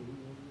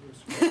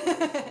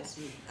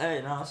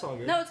 Hey, no, that's all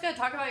good. No, it's good.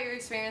 Talk about your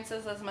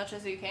experiences as much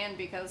as you can,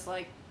 because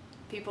like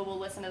people will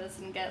listen to this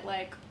and get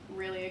like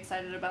really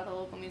excited about the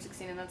local music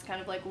scene, and that's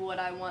kind of like what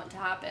I want to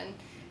happen,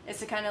 is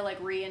to kind of like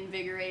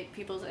reinvigorate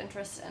people's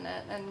interest in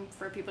it and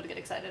for people to get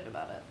excited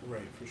about it.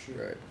 right, for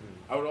sure. Right.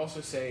 I would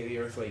also say the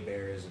Earth Lay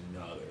Bear is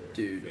another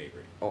Dude.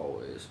 favorite.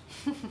 Always.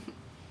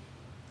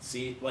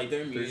 See, like their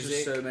There's music.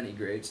 just so many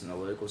greats in the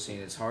local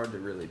scene. It's hard to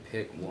really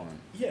pick one.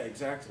 Yeah,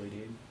 exactly,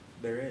 dude.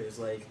 There is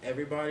like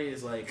everybody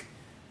is like,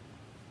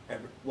 I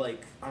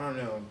don't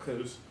know,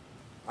 cause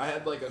I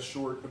had like a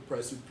short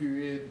depressive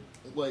period,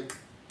 like,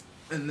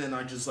 and then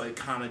I just like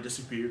kind of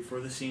disappeared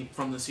from the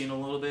scene a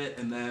little bit,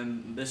 and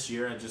then this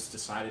year I just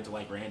decided to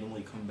like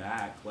randomly come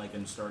back, like,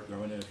 and start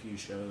going to a few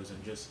shows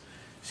and just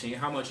seeing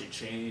how much it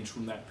changed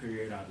from that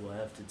period I'd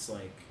left.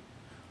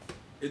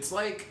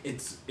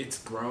 It's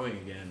growing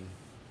again.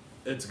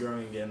 It's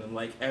growing again, and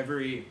like I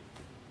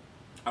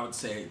would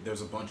say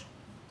there's a bunch.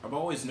 I've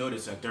always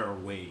noticed that there are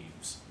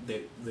waves.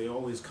 They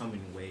always come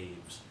in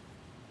waves,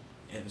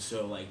 and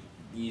so like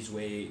these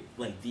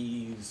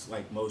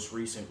most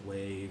recent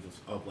waves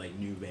of like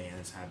new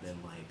bands have been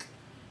like,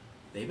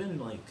 they've been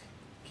like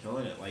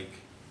killing it. Like,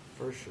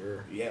 For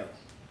sure. yeah,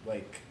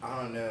 like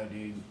I don't know,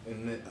 dude.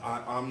 And then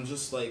I'm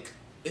just like,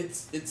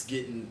 it's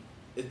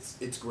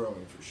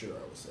growing for sure.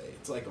 I would say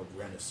it's like a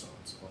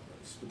renaissance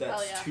almost, but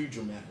that's Hell yeah. too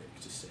dramatic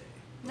to say.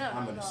 No, I'm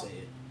not gonna at all. say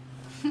it.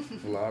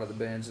 A lot of the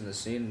bands in the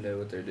scene know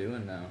what they're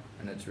doing now,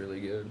 and it's really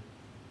good.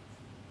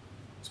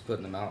 It's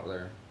putting them out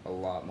there a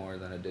lot more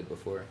than it did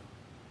before.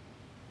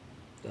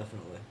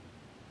 Definitely.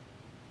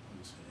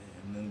 I'm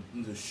saying. And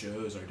then the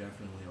shows are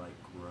definitely like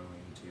growing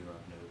too.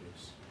 I've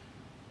noticed.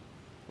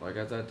 Like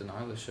at that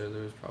Denial show,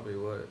 there was probably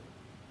what,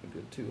 a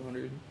good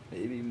 200,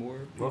 maybe more.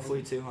 people?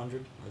 Roughly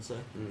 200, I'd say.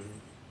 Mm-hmm.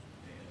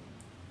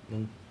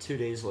 And Then 2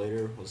 days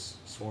later was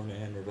Sworn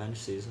in Revenge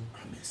Season. I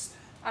missed that.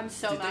 I'm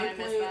so Did mad they I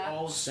missed play that.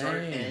 all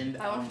start Same. end?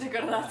 I wanted to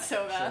go to that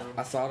so bad. show?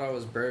 I thought I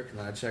was broke, and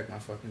then I checked my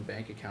fucking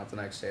bank account the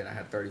next day, and I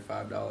had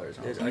 $35. And I was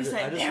Dude, like, You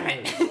said, damn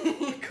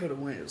wanted- I could have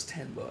went. It was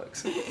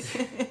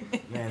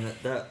 $10. Man,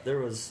 that there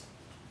was.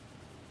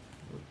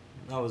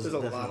 That was There's a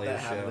lot definitely that a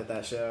happened show. at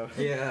that show.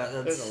 Yeah,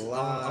 that's. There's a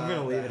lot I'm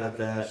gonna leave it that at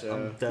happened at that. that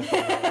I'm show. definitely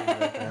gonna leave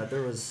it at that.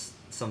 There was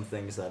some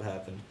things that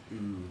happened.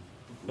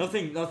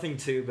 Nothing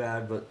too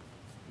bad, but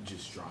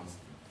Just drama.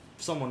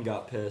 someone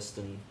got pissed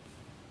and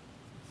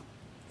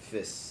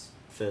Fists.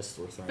 fists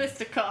were thrown.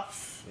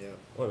 Fisticuffs. Yeah.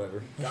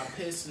 Whatever. Got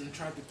pissed and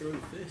tried to throw the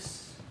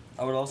fist.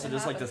 I would also It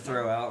just like to happens,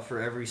 throw man. out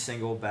for every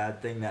single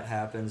bad thing that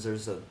happens,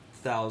 there's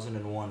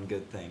 1,001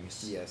 good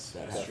things. Yes,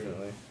 that happen.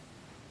 definitely.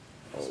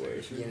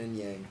 Always. Yin and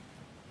yang.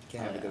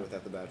 Can't have Oh, the good yeah.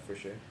 without the bad for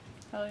sure.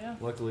 Hell yeah.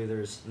 Luckily,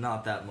 there's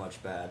not that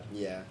much bad.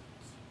 Yeah.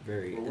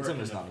 Very, We're it's working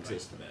almost up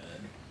non-existent. right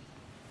bad.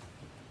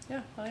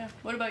 Yeah, hell yeah.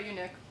 What about you,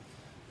 Nick?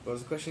 What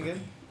was the question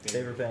again?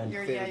 Favorite band?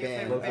 Your Favorite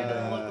band. favorite band in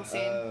the local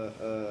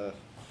scene.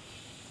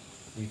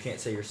 You can't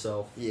say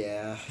yourself.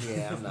 Yeah,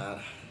 I'm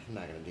not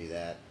gonna do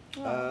that.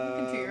 Well,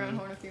 you can toot your own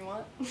horn if you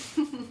want.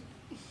 Favorite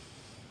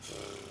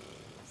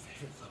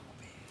local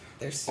band.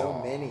 There's so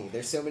Aw. many.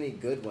 There's so many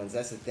good ones.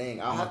 That's the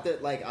thing. I'll have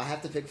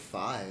to pick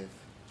 5.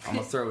 I'm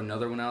gonna throw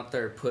another one out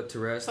there. Put to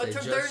rest. Put They to-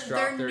 just their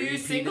dropped their new EP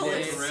single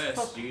today. is-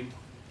 Rest, dude.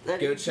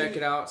 Go check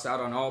it out. It's out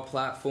on all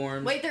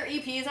platforms. Wait, their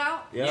EP's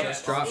out? Yeah.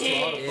 Just dropped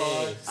Yeah. today.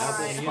 Alright.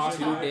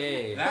 Spotify.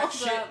 Today. That Hold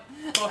shit up.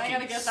 I fucking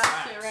gotta get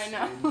that shit slaps,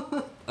 right dude.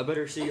 now. I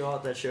better see you all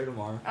at that show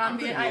tomorrow.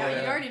 You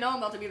already know I'm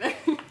about to be there.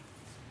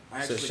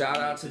 I So actually shout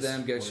need out to this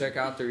them. Go support. check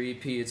out their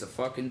EP. It's a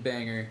fucking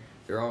banger.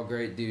 They're all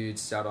great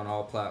dudes. It's out on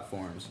all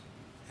platforms.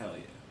 Hell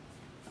yeah.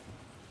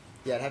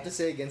 Yeah, I'd have to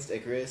say Against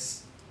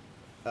Icarus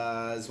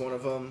is one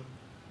of them.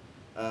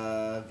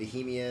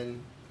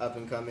 Bohemian, up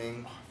and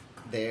coming.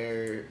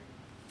 They're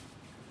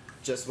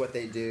just what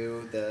they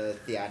do. The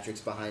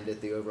theatrics behind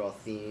it, the overall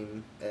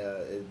theme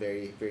is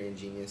very, very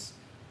ingenious.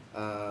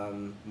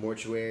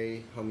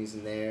 Mortuary, homies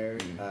in there.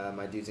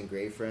 My dudes and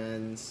Grey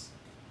Friends.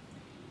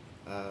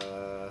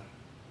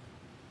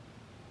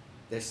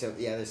 There's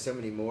so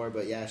many more,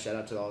 but yeah, shout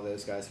out to all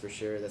those guys for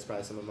sure. That's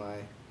probably some of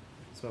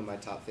my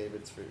top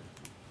favorites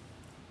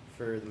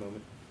for the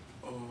moment.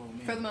 Oh man.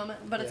 For the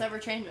moment, but it's Yeah. ever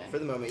changing. For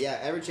the moment, yeah,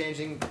 ever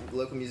changing.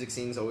 Local music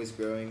scene's always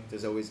growing.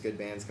 There's always good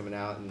bands coming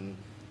out and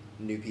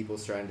new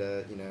people's trying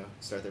to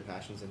start their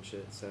passions and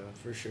shit. So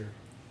For sure.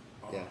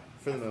 Oh, yeah,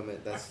 for the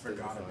moment, I that's those are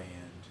forgot a fun. band.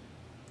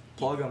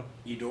 Plug them.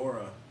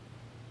 Eudora.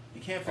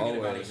 You can't forget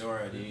Always. about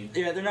Eudora, dude.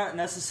 Yeah, they're not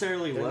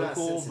necessarily They're not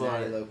local,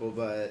 Cincinnati but local,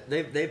 but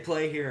they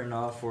play here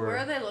enough where Where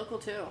are they local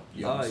to?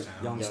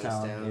 Youngstown.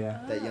 Youngstown,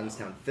 yeah. that Oh.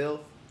 Youngstown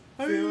filth.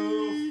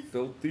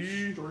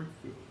 Filthy.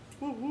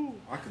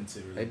 I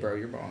consider them. Hey, bro,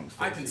 your bong's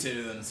I filthy.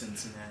 consider them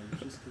Cincinnati.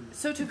 Just 'cause-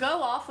 So to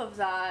go off of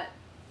that,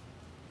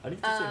 I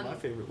need to say Um, my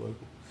favorite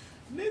local.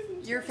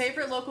 your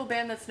favorite local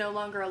band that's no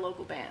longer a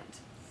local band.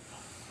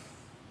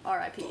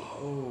 R.I.P.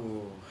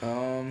 Oh, Let's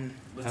Homebound.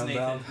 Nathan-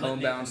 let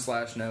Homebound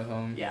 / no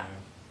home. Yeah.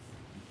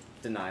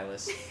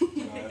 Denialist.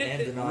 Nathan-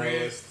 And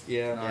Denialist.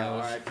 Yeah. Yeah,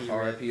 R.I.P.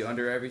 R.I.P.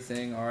 Under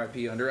everything.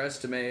 R.I.P.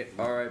 Underestimate.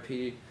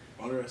 R.I.P.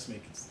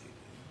 Underestimate can stay.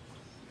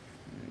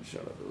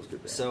 Shut up. It was good.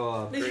 Band.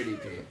 So, Great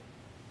EP.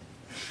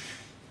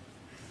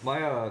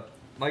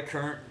 my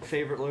current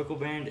favorite local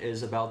band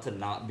is about to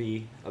not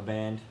be a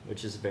band,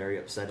 which is very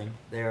upsetting.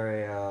 They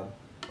are a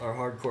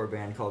hardcore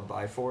band called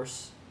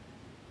Byforce.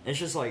 It's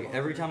just like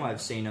every time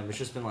I've seen them, it's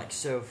just been like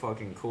so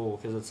fucking cool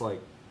because it's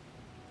like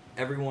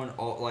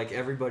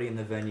everybody in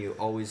the venue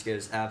always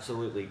goes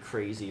absolutely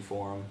crazy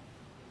for them.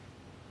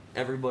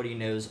 Everybody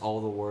knows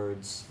all the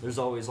words. There's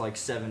always like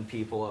 7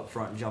 people up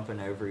front jumping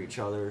over each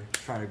other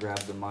trying to grab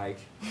the mic.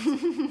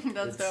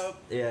 That's It's- dope.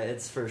 Yeah,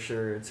 it's for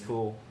sure. It's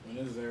cool. When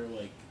is their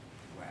last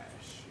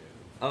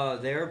show?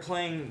 They're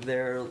playing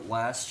their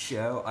last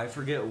show. I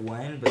forget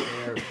when, but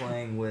they are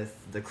playing with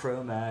the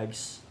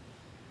Cro-Mags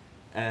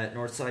at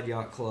Northside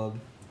Yacht Club.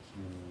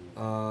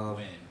 When?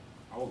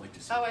 I would like to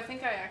see. Oh, I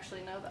think I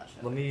actually know that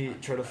show. Let me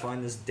try to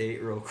find this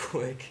date real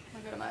quick.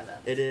 I'll go to my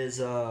event. It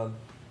is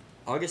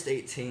August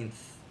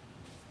 18th.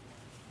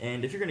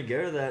 And if you're going to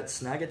go to that,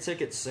 snag a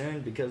ticket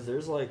soon because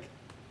there's like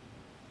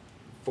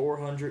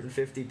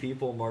 450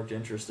 people marked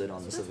interested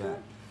on this event.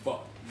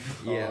 Fuck.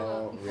 Yeah,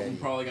 Already. I'm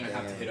probably gonna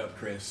have to Damn. hit up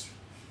Chris.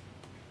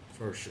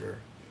 for sure.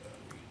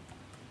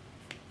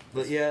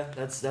 But yeah,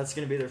 that's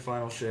going to be their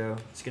final show.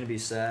 It's going to be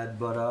sad,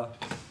 but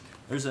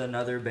there's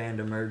another band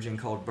emerging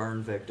called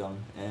Burn Victim,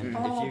 and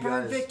Oh, if you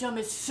Burn guys, Victim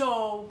is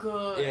so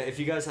good. yeah, if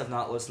you guys have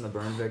not listened to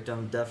Burn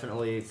Victim,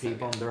 definitely peep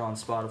them. They're on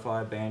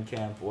Spotify,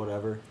 Bandcamp,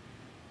 whatever.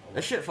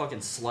 That shit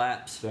fucking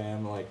slaps,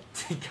 fam. Like,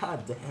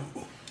 god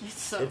damn, It's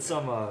so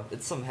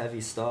it's some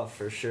heavy stuff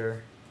for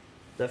sure.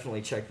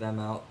 Definitely check them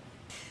out.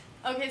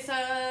 Okay,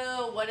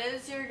 so what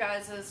is your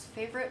guys'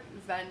 favorite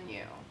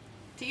venue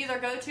to either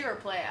go to or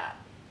play at?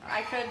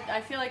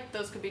 I feel like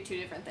those could be 2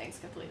 different things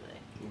completely.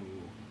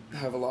 I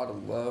have a lot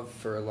of love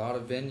for a lot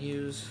of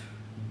venues,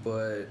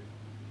 but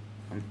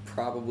I'm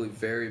probably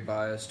very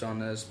biased on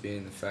this,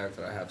 being the fact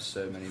that I have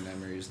so many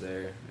memories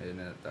there, and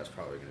that's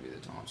probably going to be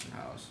the Thompson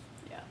House.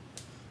 Yeah,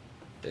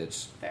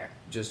 It's fair.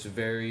 just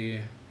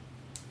very.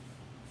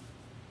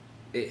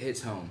 It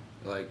hits home,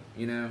 like,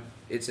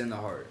 it's in the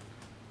heart.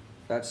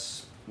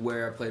 That's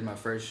where I played my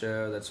first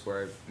show. That's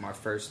where my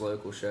first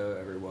local show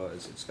ever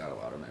was. It's got a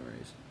lot of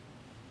memories.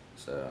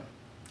 So.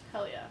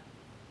 Hell yeah.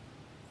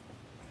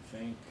 I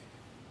think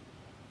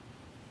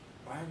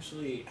I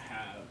actually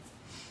have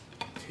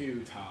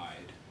 2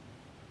 tied.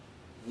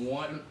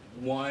 One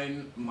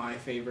my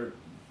favorite.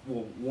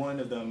 Well, one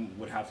of them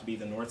would have to be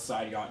the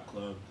Northside Yacht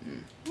Club.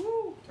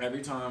 Woo!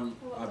 Every time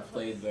I love I've that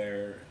played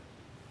there,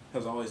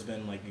 has always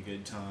been like a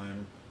good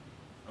time.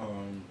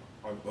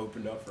 I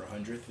opened up for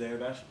 100th there.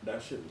 That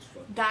shit was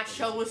fucking. That crazy.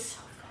 show was so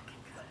fucking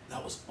good.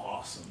 That was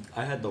awesome.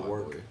 I had the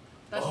work.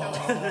 That show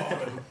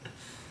was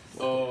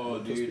Oh,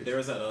 dude, there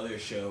was that other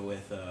show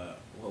with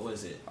what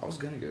was it? I was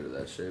gonna go to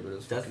that show, but it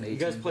was Death, fucking you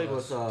guys 18 played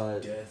bucks.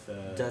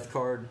 with Death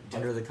Card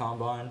Death- Under the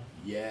Combine.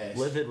 Yes.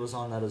 Livid was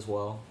on that as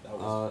well. That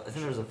was- I think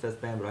there was a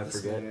fifth band, but I This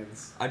forget.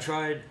 man's- I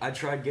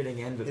tried getting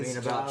in, but his being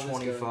about job is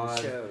going to 25.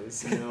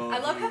 shows. No, I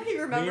love how he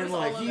remembers Being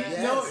like, all of he- it.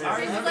 Yes, No, it's I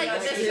He's remember like,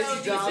 that this shit. show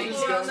his job these is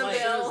people on going the to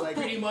shows, bill. like,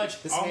 pretty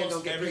much this man almost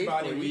don't get paid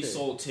everybody for it we either.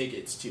 sold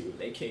tickets to,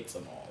 they kicked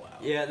them all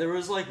out. Yeah, there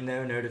was like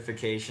no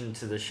notification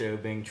to the show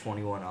being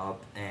 21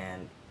 up,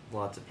 and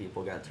lots of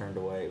people got turned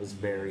away. It was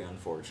very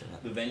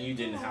unfortunate. The venue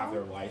didn't have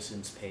their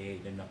license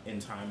paid in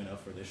time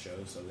enough for the show,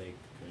 so they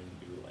couldn't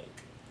do like.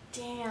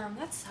 Damn,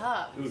 that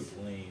sucks. It was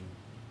lame.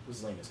 It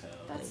was lame as hell.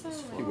 That's so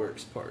He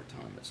works part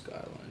time at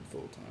Skyline,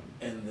 full time.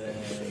 And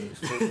then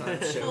Full-time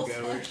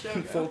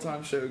showgoer. Full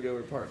time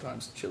showgoer, part time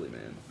chili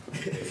man.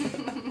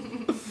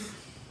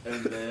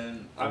 and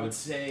then I would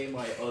say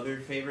my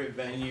other favorite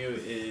venue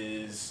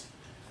is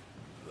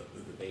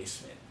the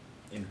basement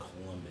in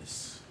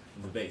Columbus.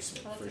 The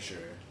basement for sure.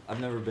 I've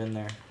never been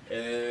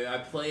there. I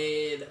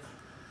played.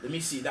 Let me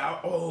see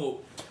that. Oh,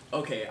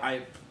 okay.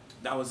 I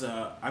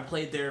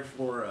played there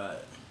for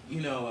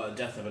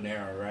Death of an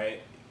Era,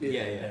 right?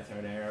 Yeah. Death of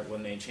an Era.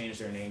 When they changed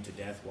their name to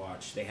Death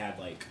Watch, they had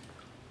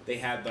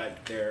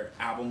their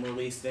album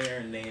release there,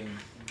 and they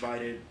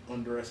invited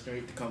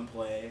Underestimate to come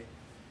play,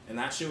 and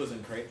that shit was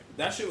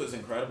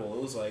incredible.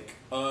 It was like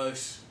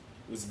us.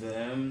 It was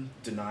them.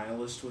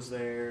 Denialist was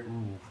there.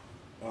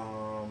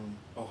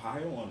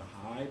 Ohio on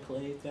High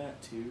played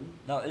that too.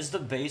 Now, is the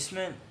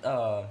basement,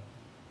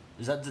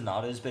 is that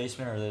Donato's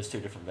basement, or are those two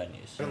different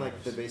venues? Kind of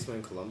like the basement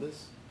in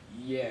Columbus.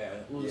 Yeah,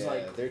 it was Yeah,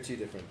 like they're two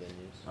different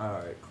venues.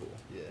 Alright, cool.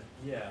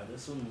 Yeah,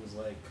 this one was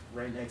like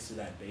right next to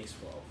that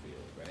baseball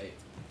field, right?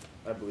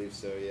 I believe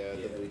so. Yeah,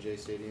 Yeah. the Blue Jay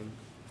Stadium.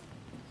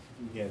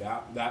 Yeah,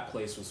 that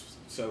place was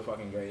so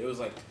fucking great. It was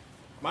like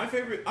my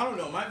favorite. I don't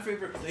know. My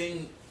favorite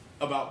thing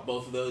about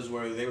both of those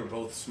were they were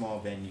both small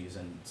venues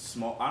and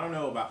small. I don't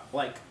know about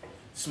like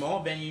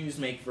small venues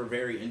make for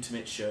very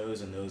intimate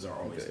shows, and those are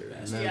always the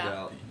best. No Yeah.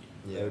 doubt.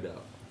 Yeah. No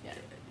doubt. Yeah.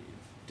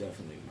 Dude,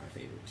 definitely my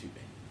favorite two venues.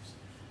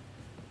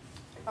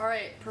 All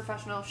right,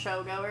 professional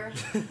show goer.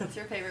 What's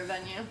your favorite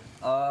venue?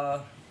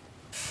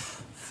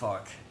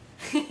 Fuck.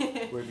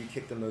 Where do you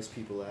kick the most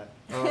people at?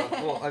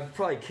 Well, I've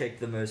probably kicked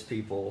the most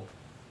people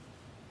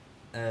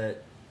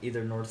at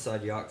either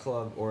Northside Yacht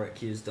Club or at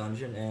Q's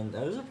Dungeon, and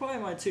those are probably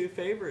my two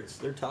favorites.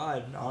 They're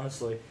tied,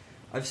 honestly.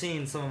 I've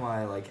seen some of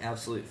my like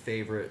absolute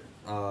favorite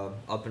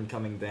up and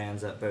coming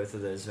bands at both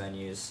of those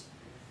venues.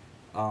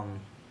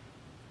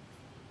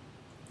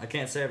 I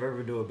can't say I've ever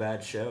been to a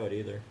bad show at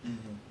either.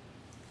 Mm-hmm.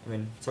 I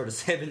mean, it's hard to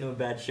say I've been to a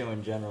bad show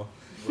in general.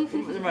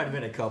 There might have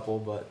been a couple,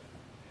 but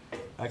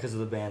not because of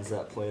the bands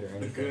that played or The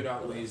anything. good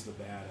outweighs the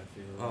bad. I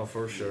feel. Oh,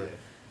 for sure.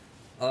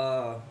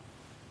 Yeah.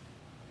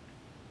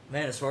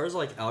 Man, as far as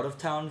like out of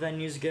town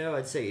venues go,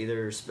 I'd say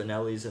either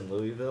Spinelli's in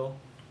Louisville.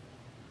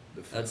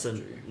 That's a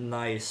Foundry.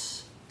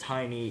 nice,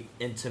 tiny,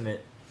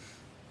 intimate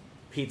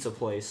pizza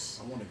place.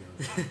 I want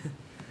to go.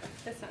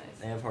 It's nice.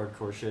 They have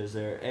hardcore shows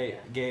there. Hey,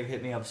 Gabe,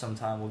 hit me up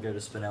sometime. We'll go to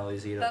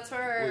Spinelli's, That's we'll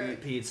where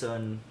eat pizza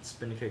and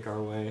spin kick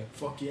our way.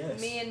 Fuck yes.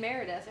 me and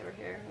Meredith over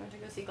here went to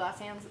go see Glass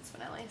Hands at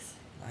Spinelli's.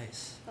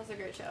 Nice. That was a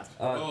great show.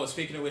 Oh,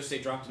 speaking of which, they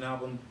dropped an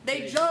album. They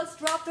today. just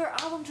dropped their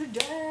album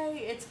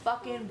today. It's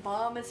fucking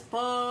bomb as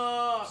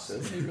fuck. So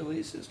many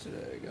releases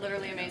today.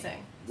 Literally goddamn.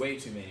 amazing. way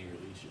too many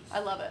releases. I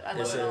love it. I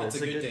love It's it all. It's a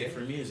It's a good good day day. for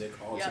music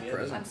Yeah, altogether.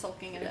 present. I'm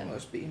sulking it It in.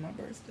 must be my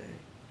birthday.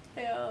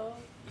 Heyo.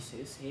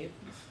 It's hip.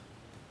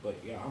 But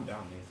yeah, I'm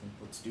down, Nathan.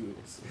 Let's do it.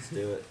 Let's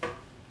do it.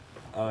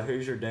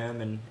 Hoosier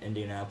Dome in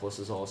Indianapolis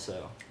is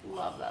also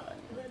Love that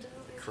venue.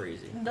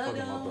 crazy. The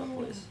Fucking love that Dome.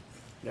 place.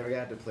 Never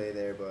got to play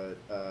there, but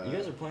You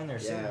guys are playing there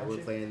soon, yeah, aren't we're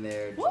you? playing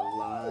there Woo!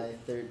 July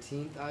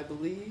 13th, I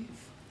believe,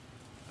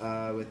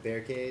 with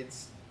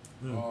Barricades.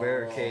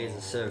 Barricades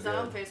is so Is that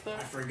on good. Facebook? I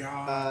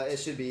forgot. It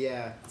should be,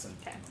 yeah.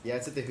 Okay. Yeah,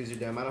 it's at the Hoosier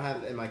Dome. I don't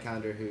have in my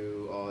calendar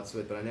who all it's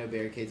with, but I know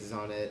Barricades is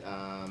on it.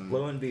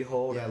 Lo and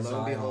Behold Yeah, and Lo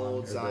and Zion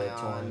Behold, are the Zion.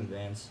 touring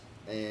bands.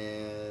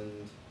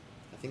 And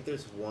I think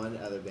there's one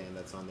other band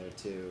that's on there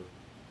too.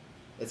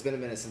 It's been a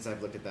minute since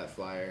I've looked at that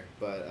flyer,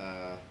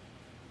 but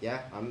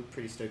yeah, I'm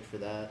pretty stoked for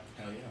that.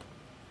 Hell yeah.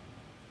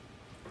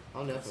 I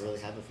don't know if I really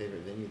have a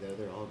favorite venue though.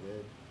 They're all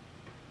good.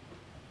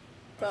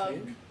 I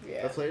think.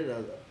 Yeah. I've played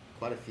at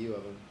quite a few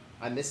of them.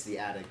 I miss the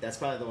Attic. That's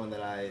probably the one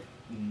that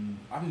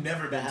I've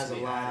never been that has to a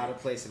the lot attic.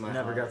 of place in my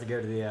Never heart. got to go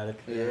to the attic.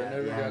 Yeah, Yeah, I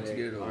never yeah, got to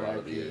go to a lot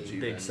of the RIP. OG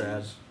Big venues.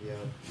 sad. Yeah.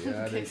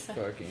 Yeah, they Big sad.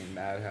 fucking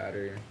Mad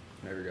Hatter.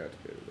 Never got to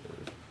go to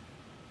those.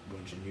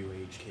 Bunch of new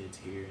age kids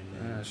here,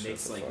 and then Shut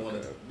Nate's the like fuck one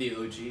of up. the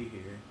OG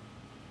here.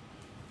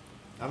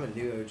 I'm a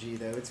new OG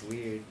though. It's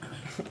weird.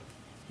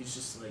 He's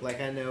just like,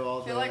 Like I know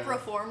all the. You're like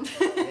reformed.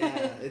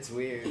 Yeah, it's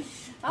weird.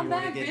 I'm you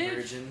back, want to get bitch.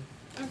 virgin?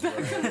 I'm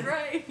back,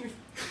 right.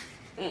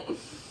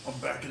 I'm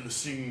back in the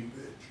scene,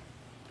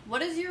 bitch.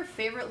 What is your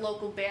favorite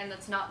local band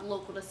that's not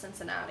local to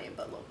Cincinnati,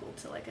 but local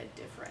to like a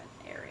different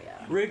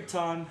area? Rig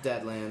time.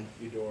 Deadland.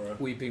 Eudora.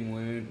 Weeping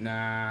Wound.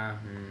 Nah.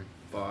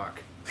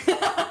 Fuck.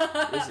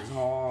 This is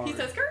hard. He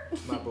says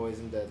Kurt. My boys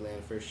in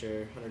Deadland for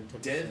sure.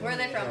 110%. Dead? Where are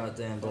they from? God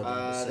damn,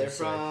 Deadland is They're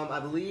so from, I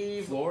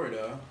believe.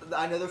 Florida.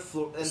 I know they're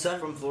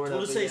from Florida.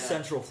 We'll just but say yeah.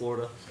 Central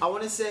Florida. I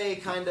want to say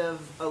kind of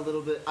a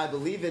little bit. I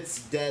believe it's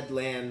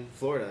Deadland,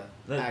 Florida.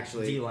 Like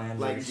Actually, D-land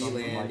or like something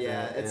D-land. like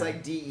Yeah, that, it's yeah.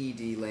 like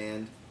DED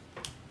land.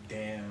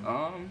 Damn.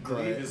 but-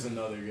 Grieve is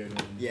another good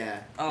one.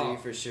 Yeah, Oh,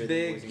 Grieve for sure. the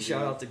big boys in shout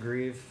Grieve. out to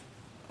Grieve.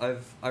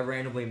 I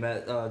randomly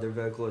met their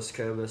vocalist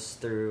Cobus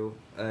through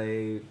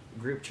a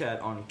group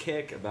chat on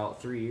Kick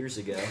about 3 years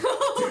ago.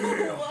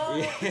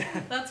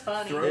 Yeah. That's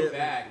funny.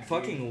 Throwback, dude.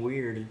 Fucking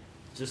weird,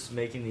 just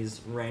making these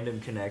random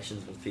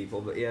connections with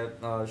people. But yeah,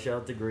 shout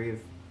out to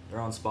Grieve. They're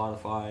on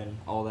Spotify and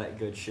all that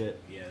good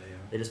shit. Yeah, they are.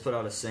 They just put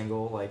out a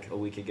single like a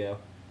week ago.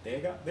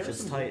 They're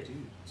Just some tight. good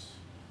dudes.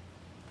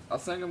 I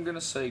think I'm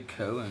gonna say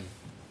Cohen.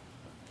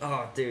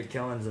 Oh, dude,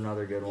 Kellen's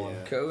another good one.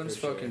 Yeah. Cohen's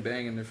for sure. fucking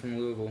banging. They're from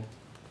Louisville.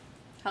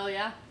 Hell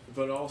yeah.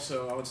 But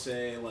also, I would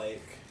say,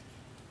 like,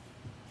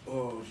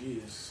 oh,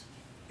 jeez.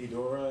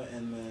 Eudora,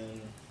 and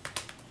then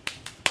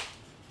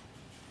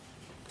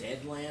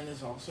Deadland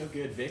is also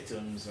good.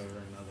 Victims are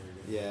another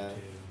good Yeah. one,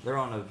 too. They're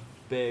on a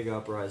big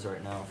uprise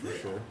right now for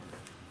sure.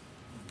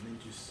 And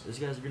they just, These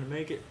guys are gonna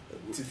make it.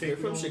 to They're think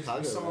from we only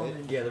Chicago, saw right?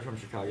 them in, Yeah, they're from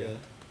Chicago. Yeah.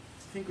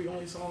 I think we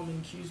only saw them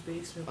in Q's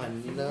basement. I like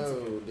a few months ago.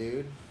 know,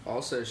 dude.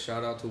 Also,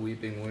 shout out to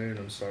Weeping Wound.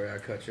 I'm sorry I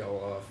cut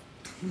y'all off.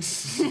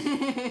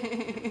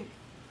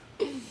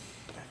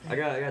 I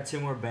got two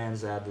more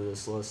bands to add to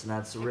this list, and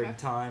that's Okay. Rig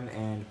Time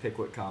and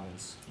Pickwick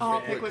Commons. Oh,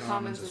 Pickwick Pickwick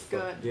Commons Commons is is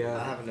good. Yeah.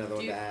 I have another Do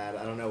one you- to add.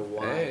 I don't know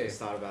why I Hey. just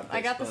thought about this.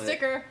 I got the but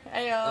sticker.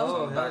 Ayo.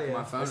 Oh, the hell back of yeah.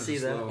 my phone I is see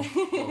just that. a little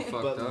fucked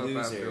But up after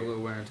Loser. a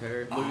little wear and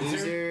tear.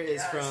 Loser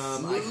is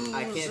from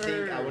I can't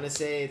think. I want to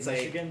say it's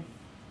Michigan.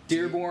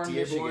 Dearborn,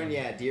 Dearborn, Michigan.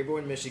 yeah,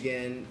 Dearborn,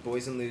 Michigan.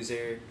 Boys and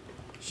Loser.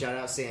 Shout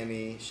out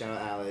Sammy. Shout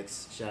out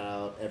Alex. Shout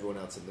out everyone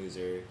else in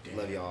Loser. Damn.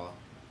 Love y'all.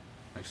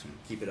 Excellent.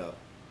 Keep it up.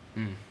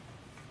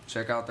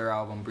 Check out their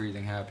album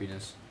Breathing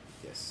Happiness.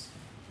 Yes.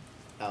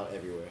 Out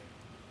everywhere.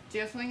 Do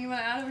you have something you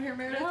want to add over here,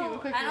 Meredith? No, you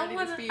look like I you're don't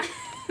ready wanna- to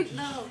speak.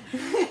 No.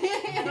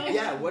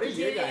 Yeah, what are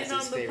your Get in guys' on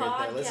the favorite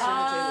though? Let's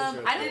podcast. turn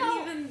the tables real I I quick.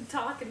 don't didn't even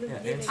talk in the Yeah,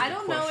 beginning. answer I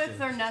don't know if question.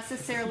 they're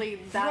necessarily You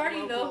that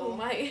already know local. who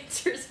my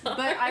answers are.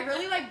 But I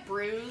really like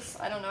Bruise.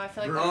 I don't know. I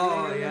feel like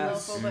Oh they're yeah.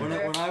 local, but When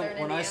they're in I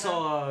Indiana.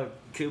 saw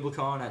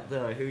Kubicon at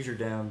the Hoosier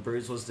Dome,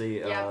 Bruce was the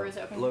Yeah, Bruce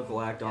opened.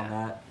 local act on Yeah.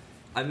 that.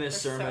 I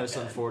missed They're so Sermos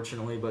good.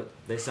 unfortunately, but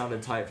they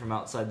sounded tight from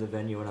outside the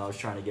venue when I was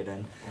trying to get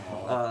in.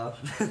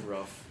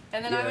 Rough.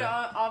 And then I would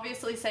Yeah.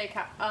 obviously say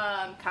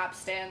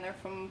Capstan. They're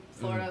from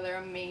Florida. They're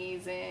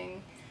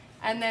amazing.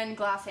 And then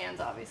Glass Hands,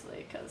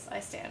 obviously, because I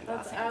stand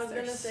Glass That's, Hands. I was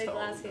They're gonna say so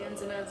Glass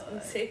Hands and I was gonna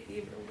good. say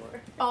Fever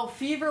War. Oh,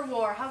 Fever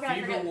War. How could I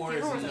Fever forget? War Fever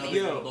is War's another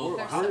amazing. Yo, good local.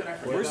 They're How so could I good.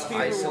 forget Where's about Fever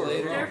War?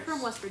 Isolated. They're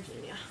from West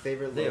Virginia.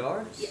 Favorite They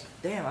locals? are? Yeah.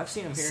 Damn, I've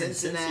seen them here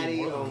Cincinnati in Cincy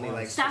more than only, once.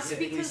 like, That's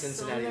Specifically because some of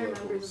Cincinnati their locals.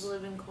 members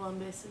live in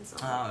Columbus and some.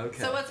 Ah, okay.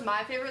 So what's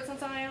my favorite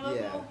Cincinnati local?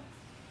 Yeah.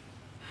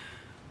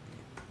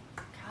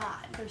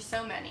 God, there's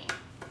so many.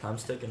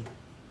 Time's ticking.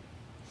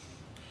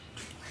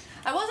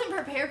 I wasn't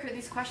prepared for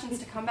these questions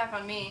to come back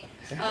on me.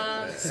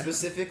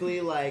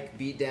 Specifically, like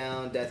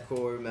beatdown,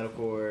 deathcore,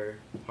 metalcore,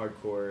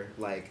 hardcore,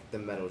 like the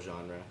metal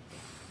genre.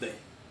 the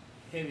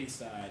heavy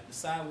side, the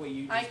side where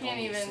you just I can't don't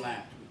get even-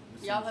 slapped.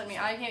 Y'all put me.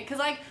 I can't, cause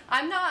like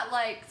I'm not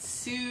like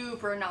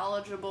super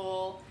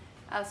knowledgeable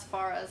as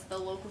far as the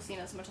local scene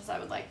as much as I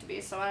would like to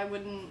be. So I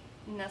wouldn't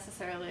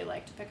necessarily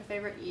like to pick a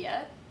favorite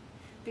yet,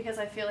 because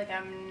I feel like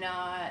I'm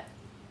not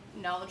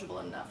knowledgeable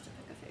enough to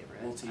pick a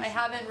favorite. We'll teach I you.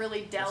 haven't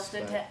really delved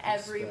Respect, into respect.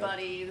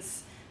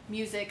 everybody's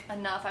music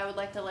enough. I would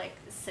like to like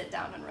sit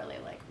down and really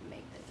like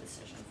make the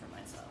decision for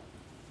myself.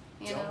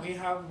 You Don't know? we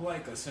have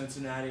like a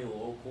Cincinnati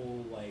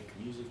local like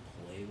music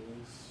playlist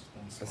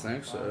on Spotify? I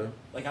think so.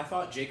 Like I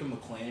thought Jacob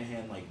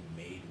McClanahan like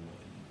made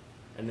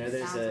one. I know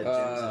there's Sounds a like-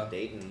 Gems of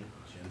Dayton.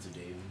 Jen's a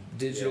David.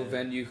 Digital Yeah.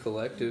 Venue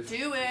Collective.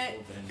 Do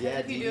it. Yeah,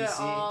 If you do it DVC.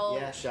 all-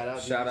 Yeah, shout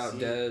out. Shout out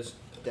DVC. Dez.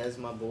 Des,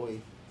 my boy.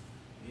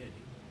 Yeah, dude.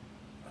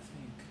 I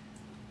think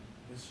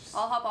it's just.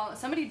 I'll hop on.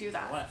 Somebody do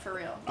that What? for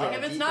real. Yeah, Like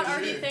if it's not DVC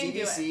already a thing, do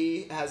it.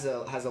 DVC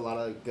has a lot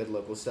of good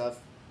local stuff.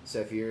 So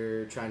if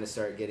you're trying to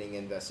start getting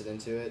invested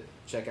into it,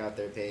 check out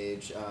their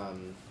page.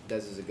 Des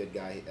is a good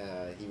guy.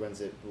 He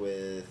runs it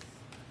with.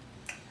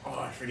 Oh,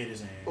 I forget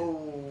his name.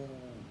 Oh.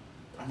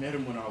 I met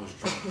him when I was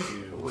drunk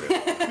too.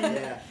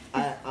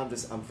 Yeah,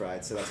 I'm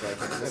fried, so that's why I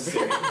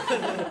can't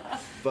remember.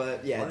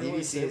 But yeah, Why do I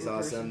DVC say is every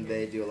awesome. person?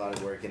 They do a lot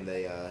of work in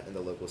the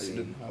local You scene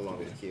didn't have along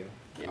to with be.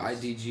 Q.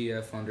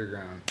 IDGF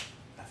Underground.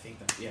 I think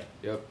that yeah,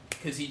 Yep.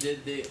 because he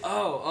did the.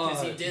 Oh,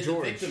 Because he did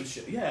George. the victim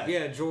show. Yeah.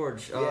 Yeah,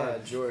 George. Yeah,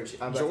 George.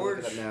 I'm about to look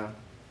it up George- now.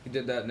 He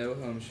did that No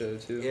Home show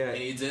too. Yeah. And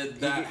he did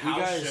that you house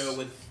guys- show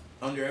with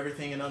Under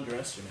Everything and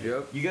Underestimate.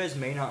 Yep. You guys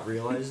may not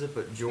realize it,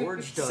 but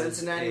George does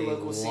Cincinnati a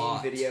Local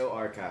lot. Scene Video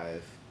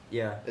Archive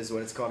Yeah. is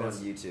what it's called Yes.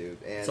 on YouTube.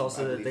 And It's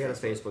also I believe they got a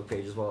Facebook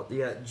page as well.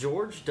 Yeah,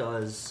 George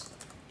does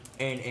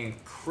an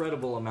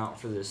incredible amount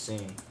for this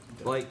scene.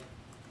 Like,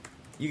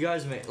 you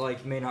guys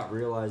may not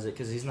realize it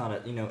because he's not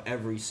at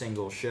every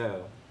single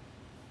show,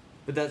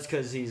 but that's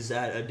because he's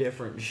at a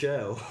different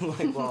show.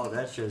 Like while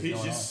that show's He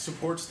going just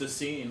supports the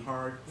scene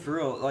hard. for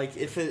real. Like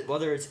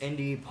whether it's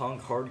indie,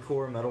 punk,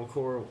 hardcore,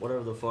 metalcore,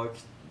 whatever the fuck,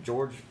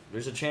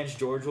 there's a chance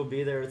George will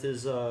be there with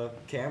his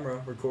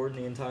camera recording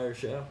the entire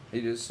show.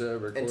 He just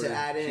recorded. And to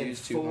add in Q's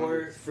for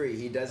 200. free,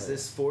 he does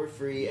this for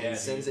free Yeah, and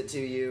sends it to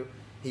you.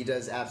 He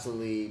does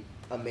absolutely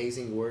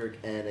amazing work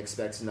and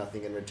expects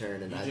nothing in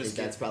return. And You I just think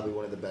that's get- probably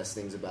one of the best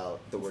things about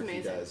the It's work he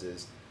amazing. does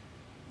is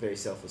very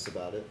selfless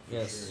about it.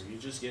 Yes. Sure. You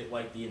just get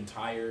like the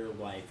entire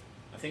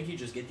I think you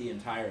just get the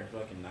entire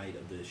fucking night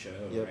of the show,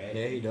 Yep. right?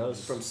 Yeah, he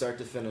does. From start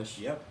to finish.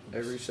 Yep.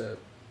 Every set.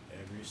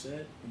 Every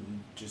set.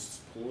 And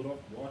just pull it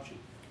up, watch it.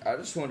 I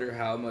just wonder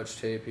how much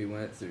tape he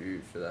went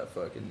through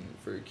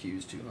for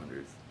Q's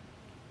 200th.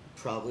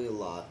 Probably a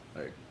lot.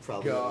 Like,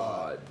 Probably a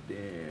lot. God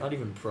damn. Not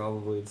even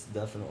probably. It's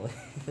definitely.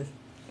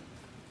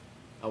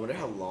 I wonder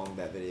how long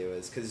that video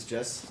is, because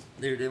just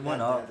Dude, it went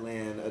that up.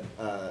 Badland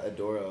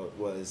Adoro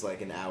was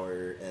like an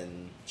hour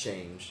and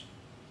change.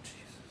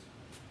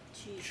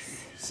 Jeez.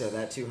 So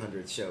that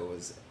 200th show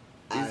was.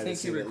 Do you I would think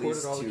he assume at recorded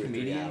least all the 2 or 3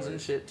 comedians and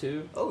hours. shit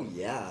too? Oh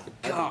yeah.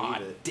 I God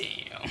believe it.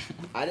 damn.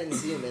 I didn't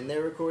see him in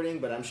there recording,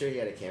 but I'm sure he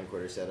had a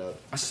camcorder set up.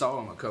 I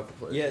saw him a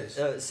couple Yeah,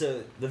 places.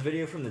 so the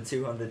video from the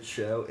 200th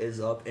show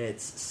is up, and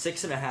it's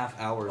 6.5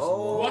 hours Oh,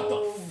 long. What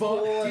the fuck,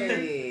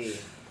 boy.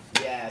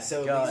 Yeah,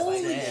 so God at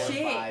least Holy like 4 or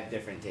shit. 5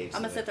 different tapes.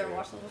 I'm he gonna sit there and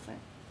went watch the whole thing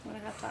when I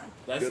have time.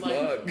 That's Good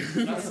like luck.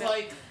 that's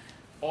like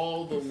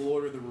all the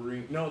Lord of the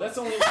Rings. No, that's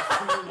only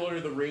like 2 Lord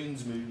of the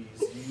Rings movies,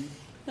 dude.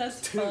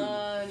 That's 2.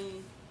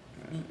 funny.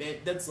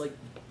 That's like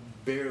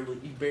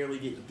you barely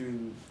get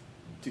through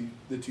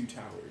the 2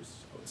 towers,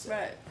 I would say.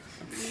 Right.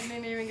 You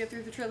didn't even get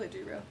through the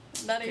trilogy, bro.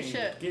 That ain't Can't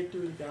shit. Get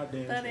through the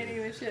goddamn That ain't shit.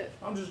 even shit.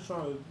 I'm just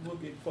trying to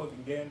look at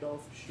fucking Gandalf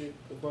and shit.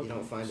 The You fucking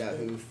don't find out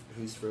stuff.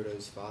 who's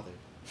Frodo's father,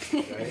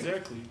 right?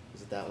 Exactly.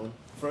 Is it that one?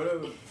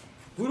 Frodo.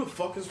 Who the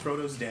fuck is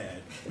Frodo's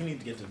dad? We need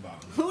to get to the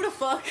bottom. Who the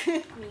fuck?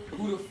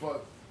 Who the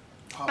fuck?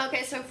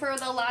 Okay, so for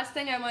the last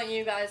thing, I want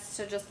you guys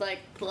to just like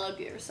plug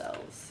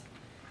yourselves,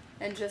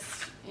 and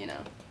just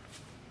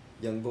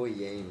Young boy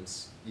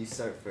Yames. You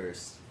start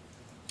first.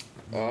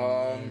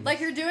 like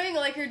you're doing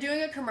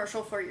a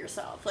commercial for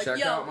yourself. Like, Check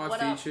yo, out my what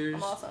features.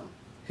 up? I'm awesome.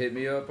 Hit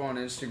me up on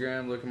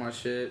Instagram. Look at my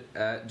shit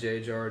at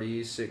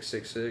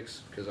Jardee666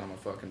 because I'm a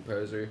fucking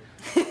poser.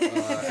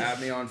 Add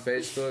me on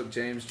Facebook,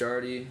 James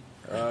Jardee.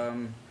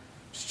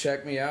 Just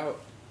check me out.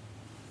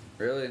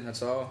 Really,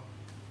 that's all.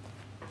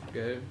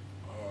 Good.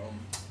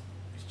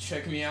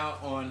 Check me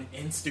out on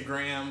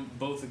Instagram,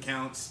 both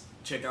accounts.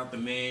 Check out the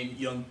main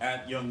Young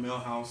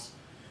Millhouse.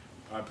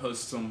 I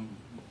post some.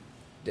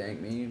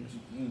 Dank memes.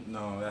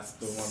 No, that's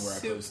the one where I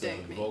Soup post the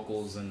dank memes.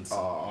 vocals and some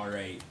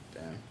alright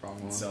Damn,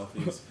 wrong one.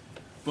 selfies.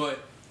 But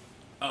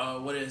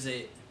what is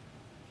it?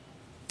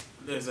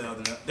 There's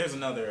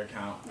another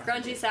account.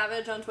 Grungy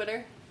Savage on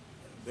Twitter.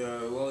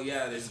 Well,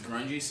 yeah, there's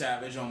Grungy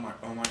Savage on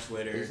my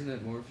Twitter. Isn't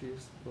it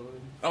Morpheus the Plug?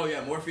 Oh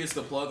yeah, Morpheus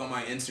the Plug on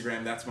my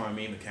Instagram. That's my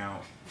meme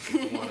account. If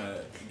you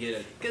wanna get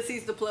it. Cause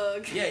he's the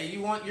plug. Yeah,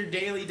 you want your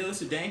daily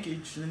dose of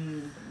dankage,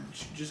 then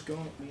just go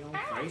at me on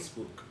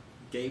Facebook.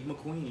 Gabe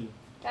McQueen.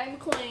 Gabe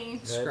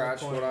McQueen.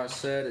 Scratch what I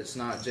said. It's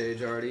not J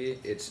Jardee.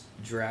 It's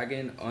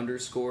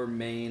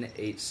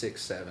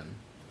Dragon_Main867.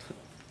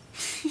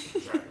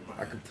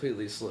 I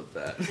completely slipped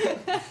that.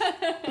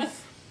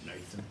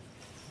 Nathan.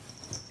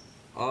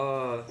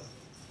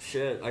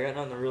 Shit, I got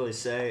nothing to really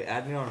say.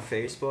 Add me on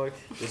Facebook.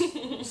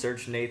 Just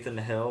search Nathan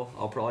Hill.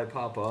 I'll probably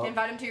pop up.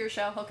 Invite him to your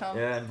show. He'll come.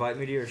 Yeah, invite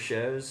me to your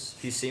shows.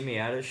 If you see me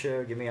at a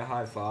show, give me a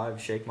high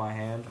five, shake my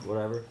hand,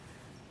 whatever.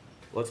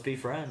 Let's be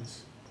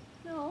friends.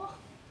 No.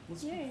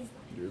 Yay.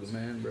 You're the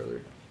man,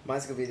 brother.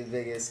 Mine's gonna be the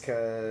biggest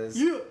because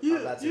Yeah, I'm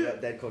about to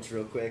rep Dead Culture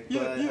real quick.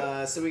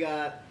 But so we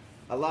got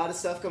a lot of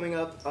stuff coming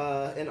up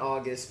in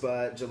August,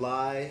 but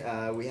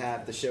July we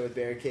have the show with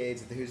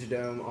Barricades at the Hoosier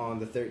Dome on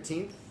the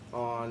 13th.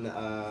 On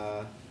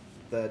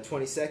the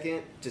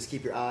 22nd, just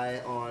keep your eye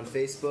on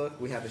Facebook.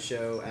 We have a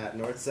show at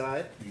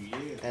Northside. Yeah.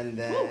 And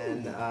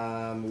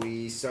then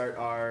we start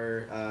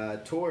our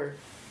tour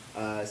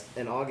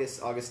in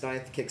August. August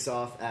 9th kicks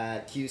off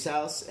at Q's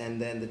house. And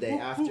then the day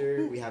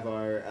after, we have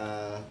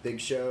our big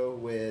show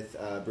with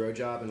Bro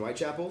Job in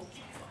Whitechapel.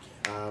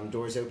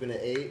 Doors open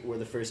at 8. We're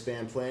the first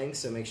band playing,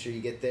 so make sure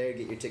you get there.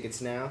 Get your tickets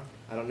now.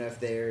 I don't know if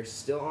they're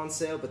still on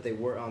sale, but they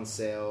were on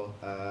sale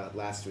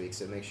last week,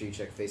 so make sure you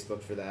check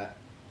Facebook for that.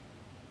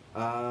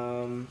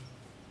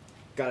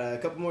 Got a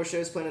couple more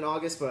shows planned in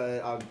August,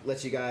 but I'll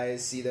let you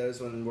guys see those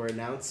when we're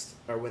announced,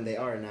 or when they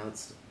are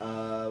announced.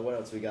 What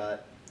else we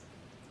got?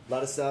 A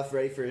lot of stuff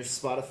ready for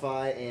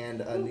Spotify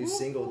and a new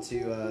single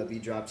to be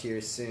dropped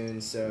here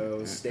soon,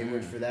 so stay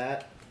tuned for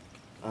that.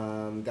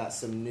 Got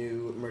some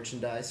new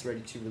merchandise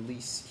ready to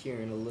release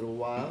here in a little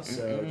while,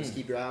 so just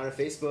keep your eye on our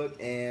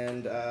Facebook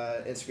and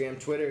Instagram,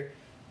 Twitter.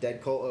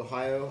 Dead Cult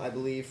Ohio, I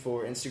believe,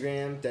 for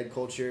Instagram. Dead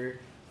Culture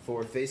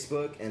for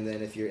Facebook. And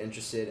then if you're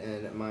interested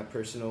in my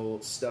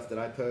personal stuff that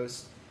I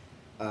post,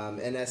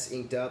 NS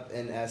Inked Up,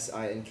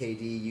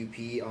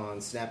 NSINKDUP on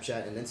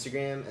Snapchat and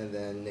Instagram, and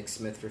then Nick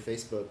Smith for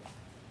Facebook.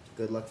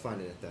 Good luck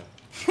finding it though.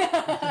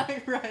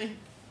 Right.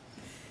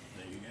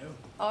 There you go.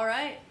 All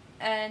right,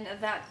 and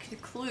that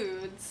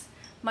concludes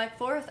my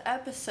 4th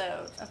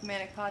episode of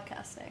Manic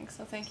Podcasting.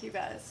 So thank you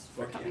guys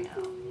for Fuck coming yeah.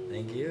 out.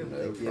 Thank you.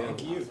 Thank you.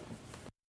 Thank you.